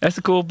 Yeah. That's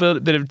a cool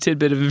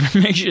tidbit of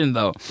information,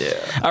 though. Yeah.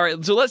 All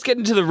right, so let's get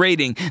into the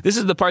rating. This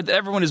is the part that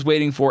everyone is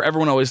waiting for.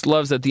 Everyone always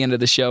loves at the end of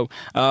the show.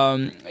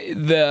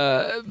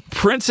 The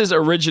Prince's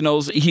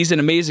originals, he's an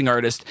amazing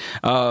artist.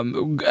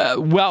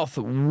 Wealth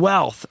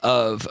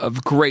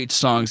of great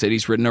songs that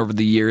he's written over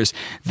the years.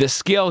 The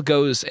scale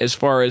goes, as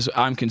far as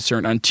I'm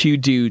concerned, on 2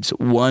 Dudes,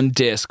 1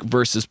 Disc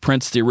versus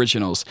Prince, the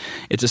originals.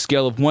 It's a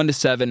scale of 1 to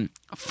 7.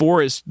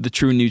 4 is the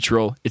true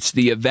neutral. It's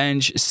the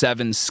Avenged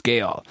 7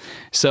 scale.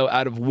 So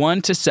out of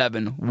 1 to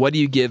 7, what do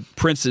you give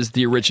Prince's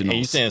the originals? And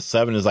you saying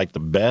 7 is like the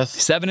best?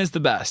 7 is the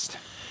best.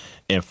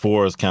 And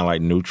 4 is kind of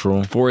like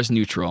neutral? 4 is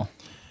neutral.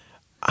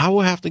 I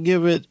would have to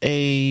give it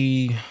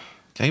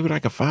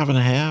like a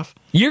 5.5.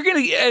 You're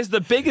going to, as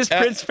the biggest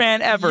Prince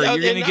fan ever, you're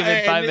going to give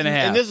it 5.5.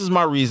 And this is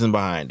my reason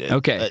behind it.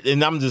 Okay.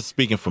 And I'm just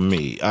speaking for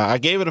me. I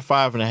gave it a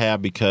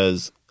 5.5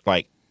 because,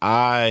 like,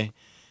 I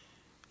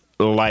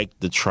like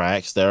the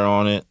tracks that are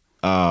on it.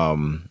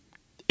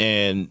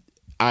 And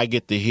I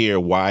get to hear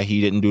why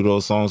he didn't do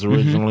those songs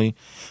originally,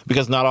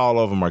 because not all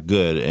of them are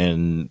good.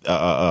 And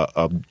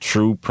a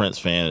true Prince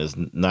fan is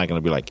not going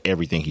to be like,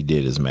 everything he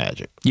did is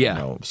magic. Yeah. You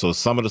know? So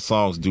some of the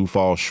songs do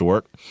fall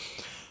short.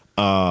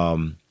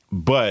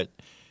 But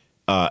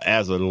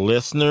as a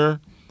listener,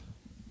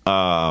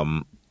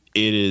 it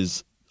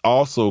is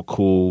also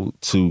cool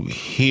to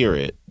hear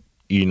it,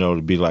 you know,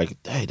 to be like,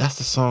 hey, that's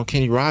the song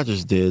Kenny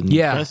Rogers did, and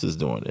Prince is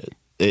doing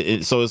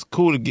it. So it's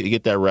cool to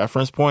get that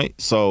reference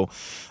point. So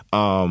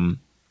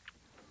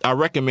I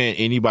recommend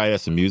anybody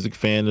that's a music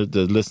fan to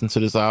listen to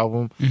this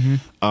album.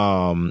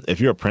 If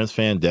you're a Prince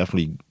fan,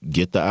 definitely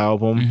get the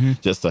album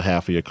just to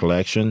have for your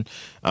collection.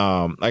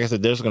 Like I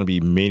said, there's going to be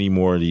many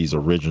more of these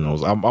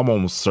originals. I'm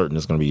almost certain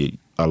there's going to be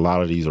a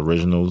lot of these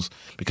originals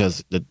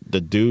because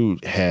the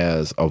dude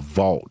has a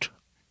vault.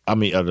 I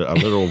mean, a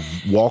little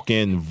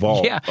walk-in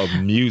vault of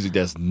music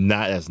that's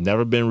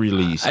never been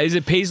released. Is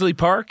it Paisley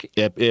Park?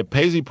 At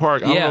Paisley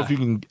Park, I don't know if you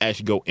can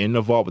actually go in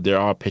the vault, but there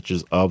are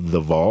pictures of the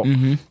vault.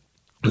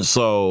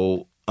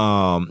 So,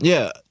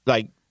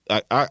 like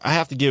I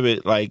have to give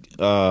it like,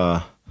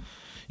 about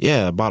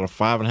a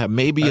 5.5,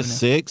 maybe a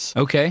 6.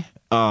 Okay.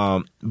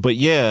 But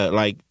yeah,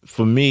 like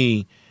for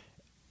me,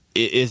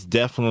 it's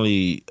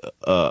definitely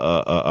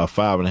a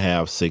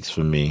 5.5, 6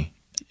 for me,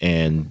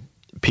 and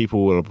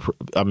people will.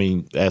 I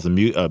mean, as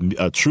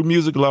a true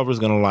music lover is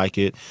going to like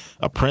it.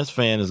 A Prince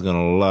fan is going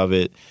to love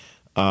it.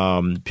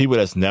 People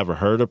that's never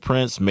heard of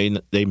Prince may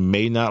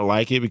not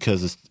like it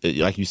because it's,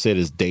 like you said,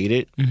 it's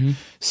dated.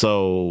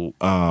 So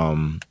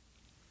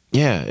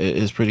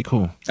it's pretty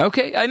cool.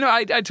 Okay, I know.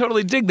 I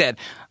totally dig that.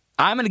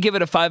 I'm going to give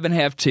it a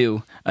 5.5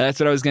 too. That's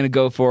what I was going to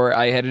go for.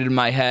 I had it in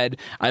my head.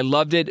 I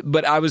loved it,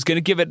 but I was going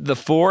to give it the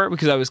 4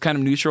 because I was kind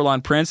of neutral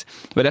on Prince.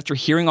 But after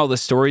hearing all the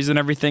stories and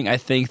everything, I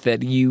think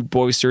that you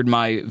bolstered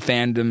my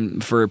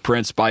fandom for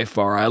Prince by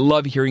far. I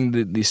love hearing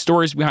the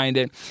stories behind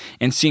it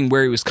and seeing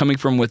where he was coming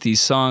from with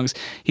these songs.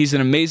 He's an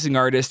amazing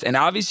artist, and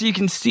obviously you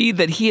can see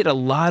that he had a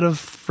lot of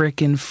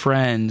freaking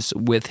friends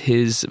with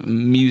his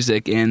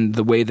music and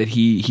the way that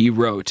he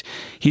wrote.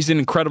 He's an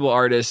incredible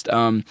artist.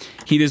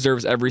 He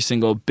deserves every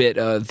single bit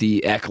of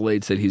the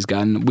accolades that he's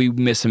gotten. We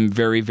miss him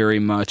very, very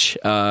much.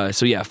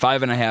 So yeah,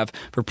 5.5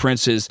 for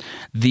Prince's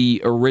The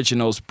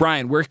Originals.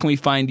 Brian, where can we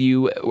find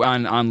you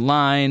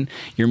online?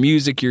 Your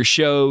music, your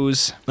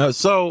shows?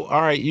 All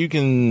right, you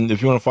can,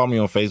 if you want to follow me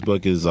on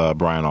Facebook, is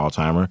Brian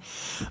Althimer.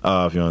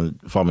 If you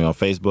want to follow me on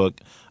Facebook,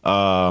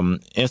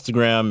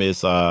 Instagram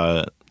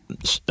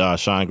is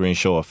Sean Green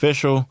Show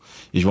Official.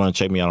 If you want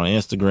to check me out on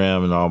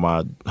Instagram and all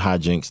my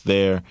hijinks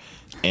there.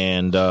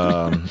 And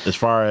as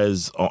far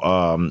as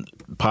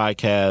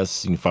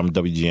podcasts, you can find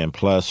me WGN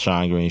Plus,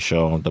 Sean Green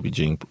Show on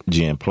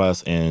WGN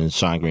Plus, and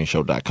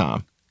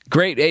SeanGreenShow.com.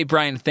 Great. Hey,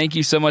 Brian, thank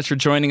you so much for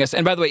joining us.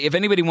 And by the way, if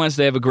anybody wants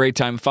to have a great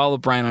time, follow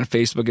Brian on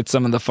Facebook. It's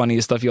some of the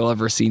funniest stuff you'll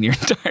ever see in your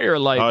entire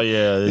life. Oh,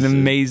 yeah. It's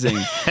amazing.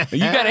 You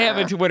got to have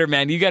a Twitter,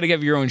 man. You got to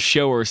have your own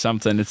show or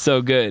something. It's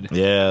so good.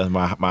 Yeah,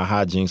 my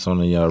hijinks on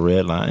the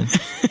red line.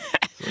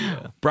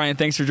 Brian,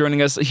 thanks for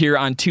joining us here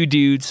on 2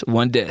 Dudes,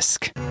 1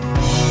 Disc.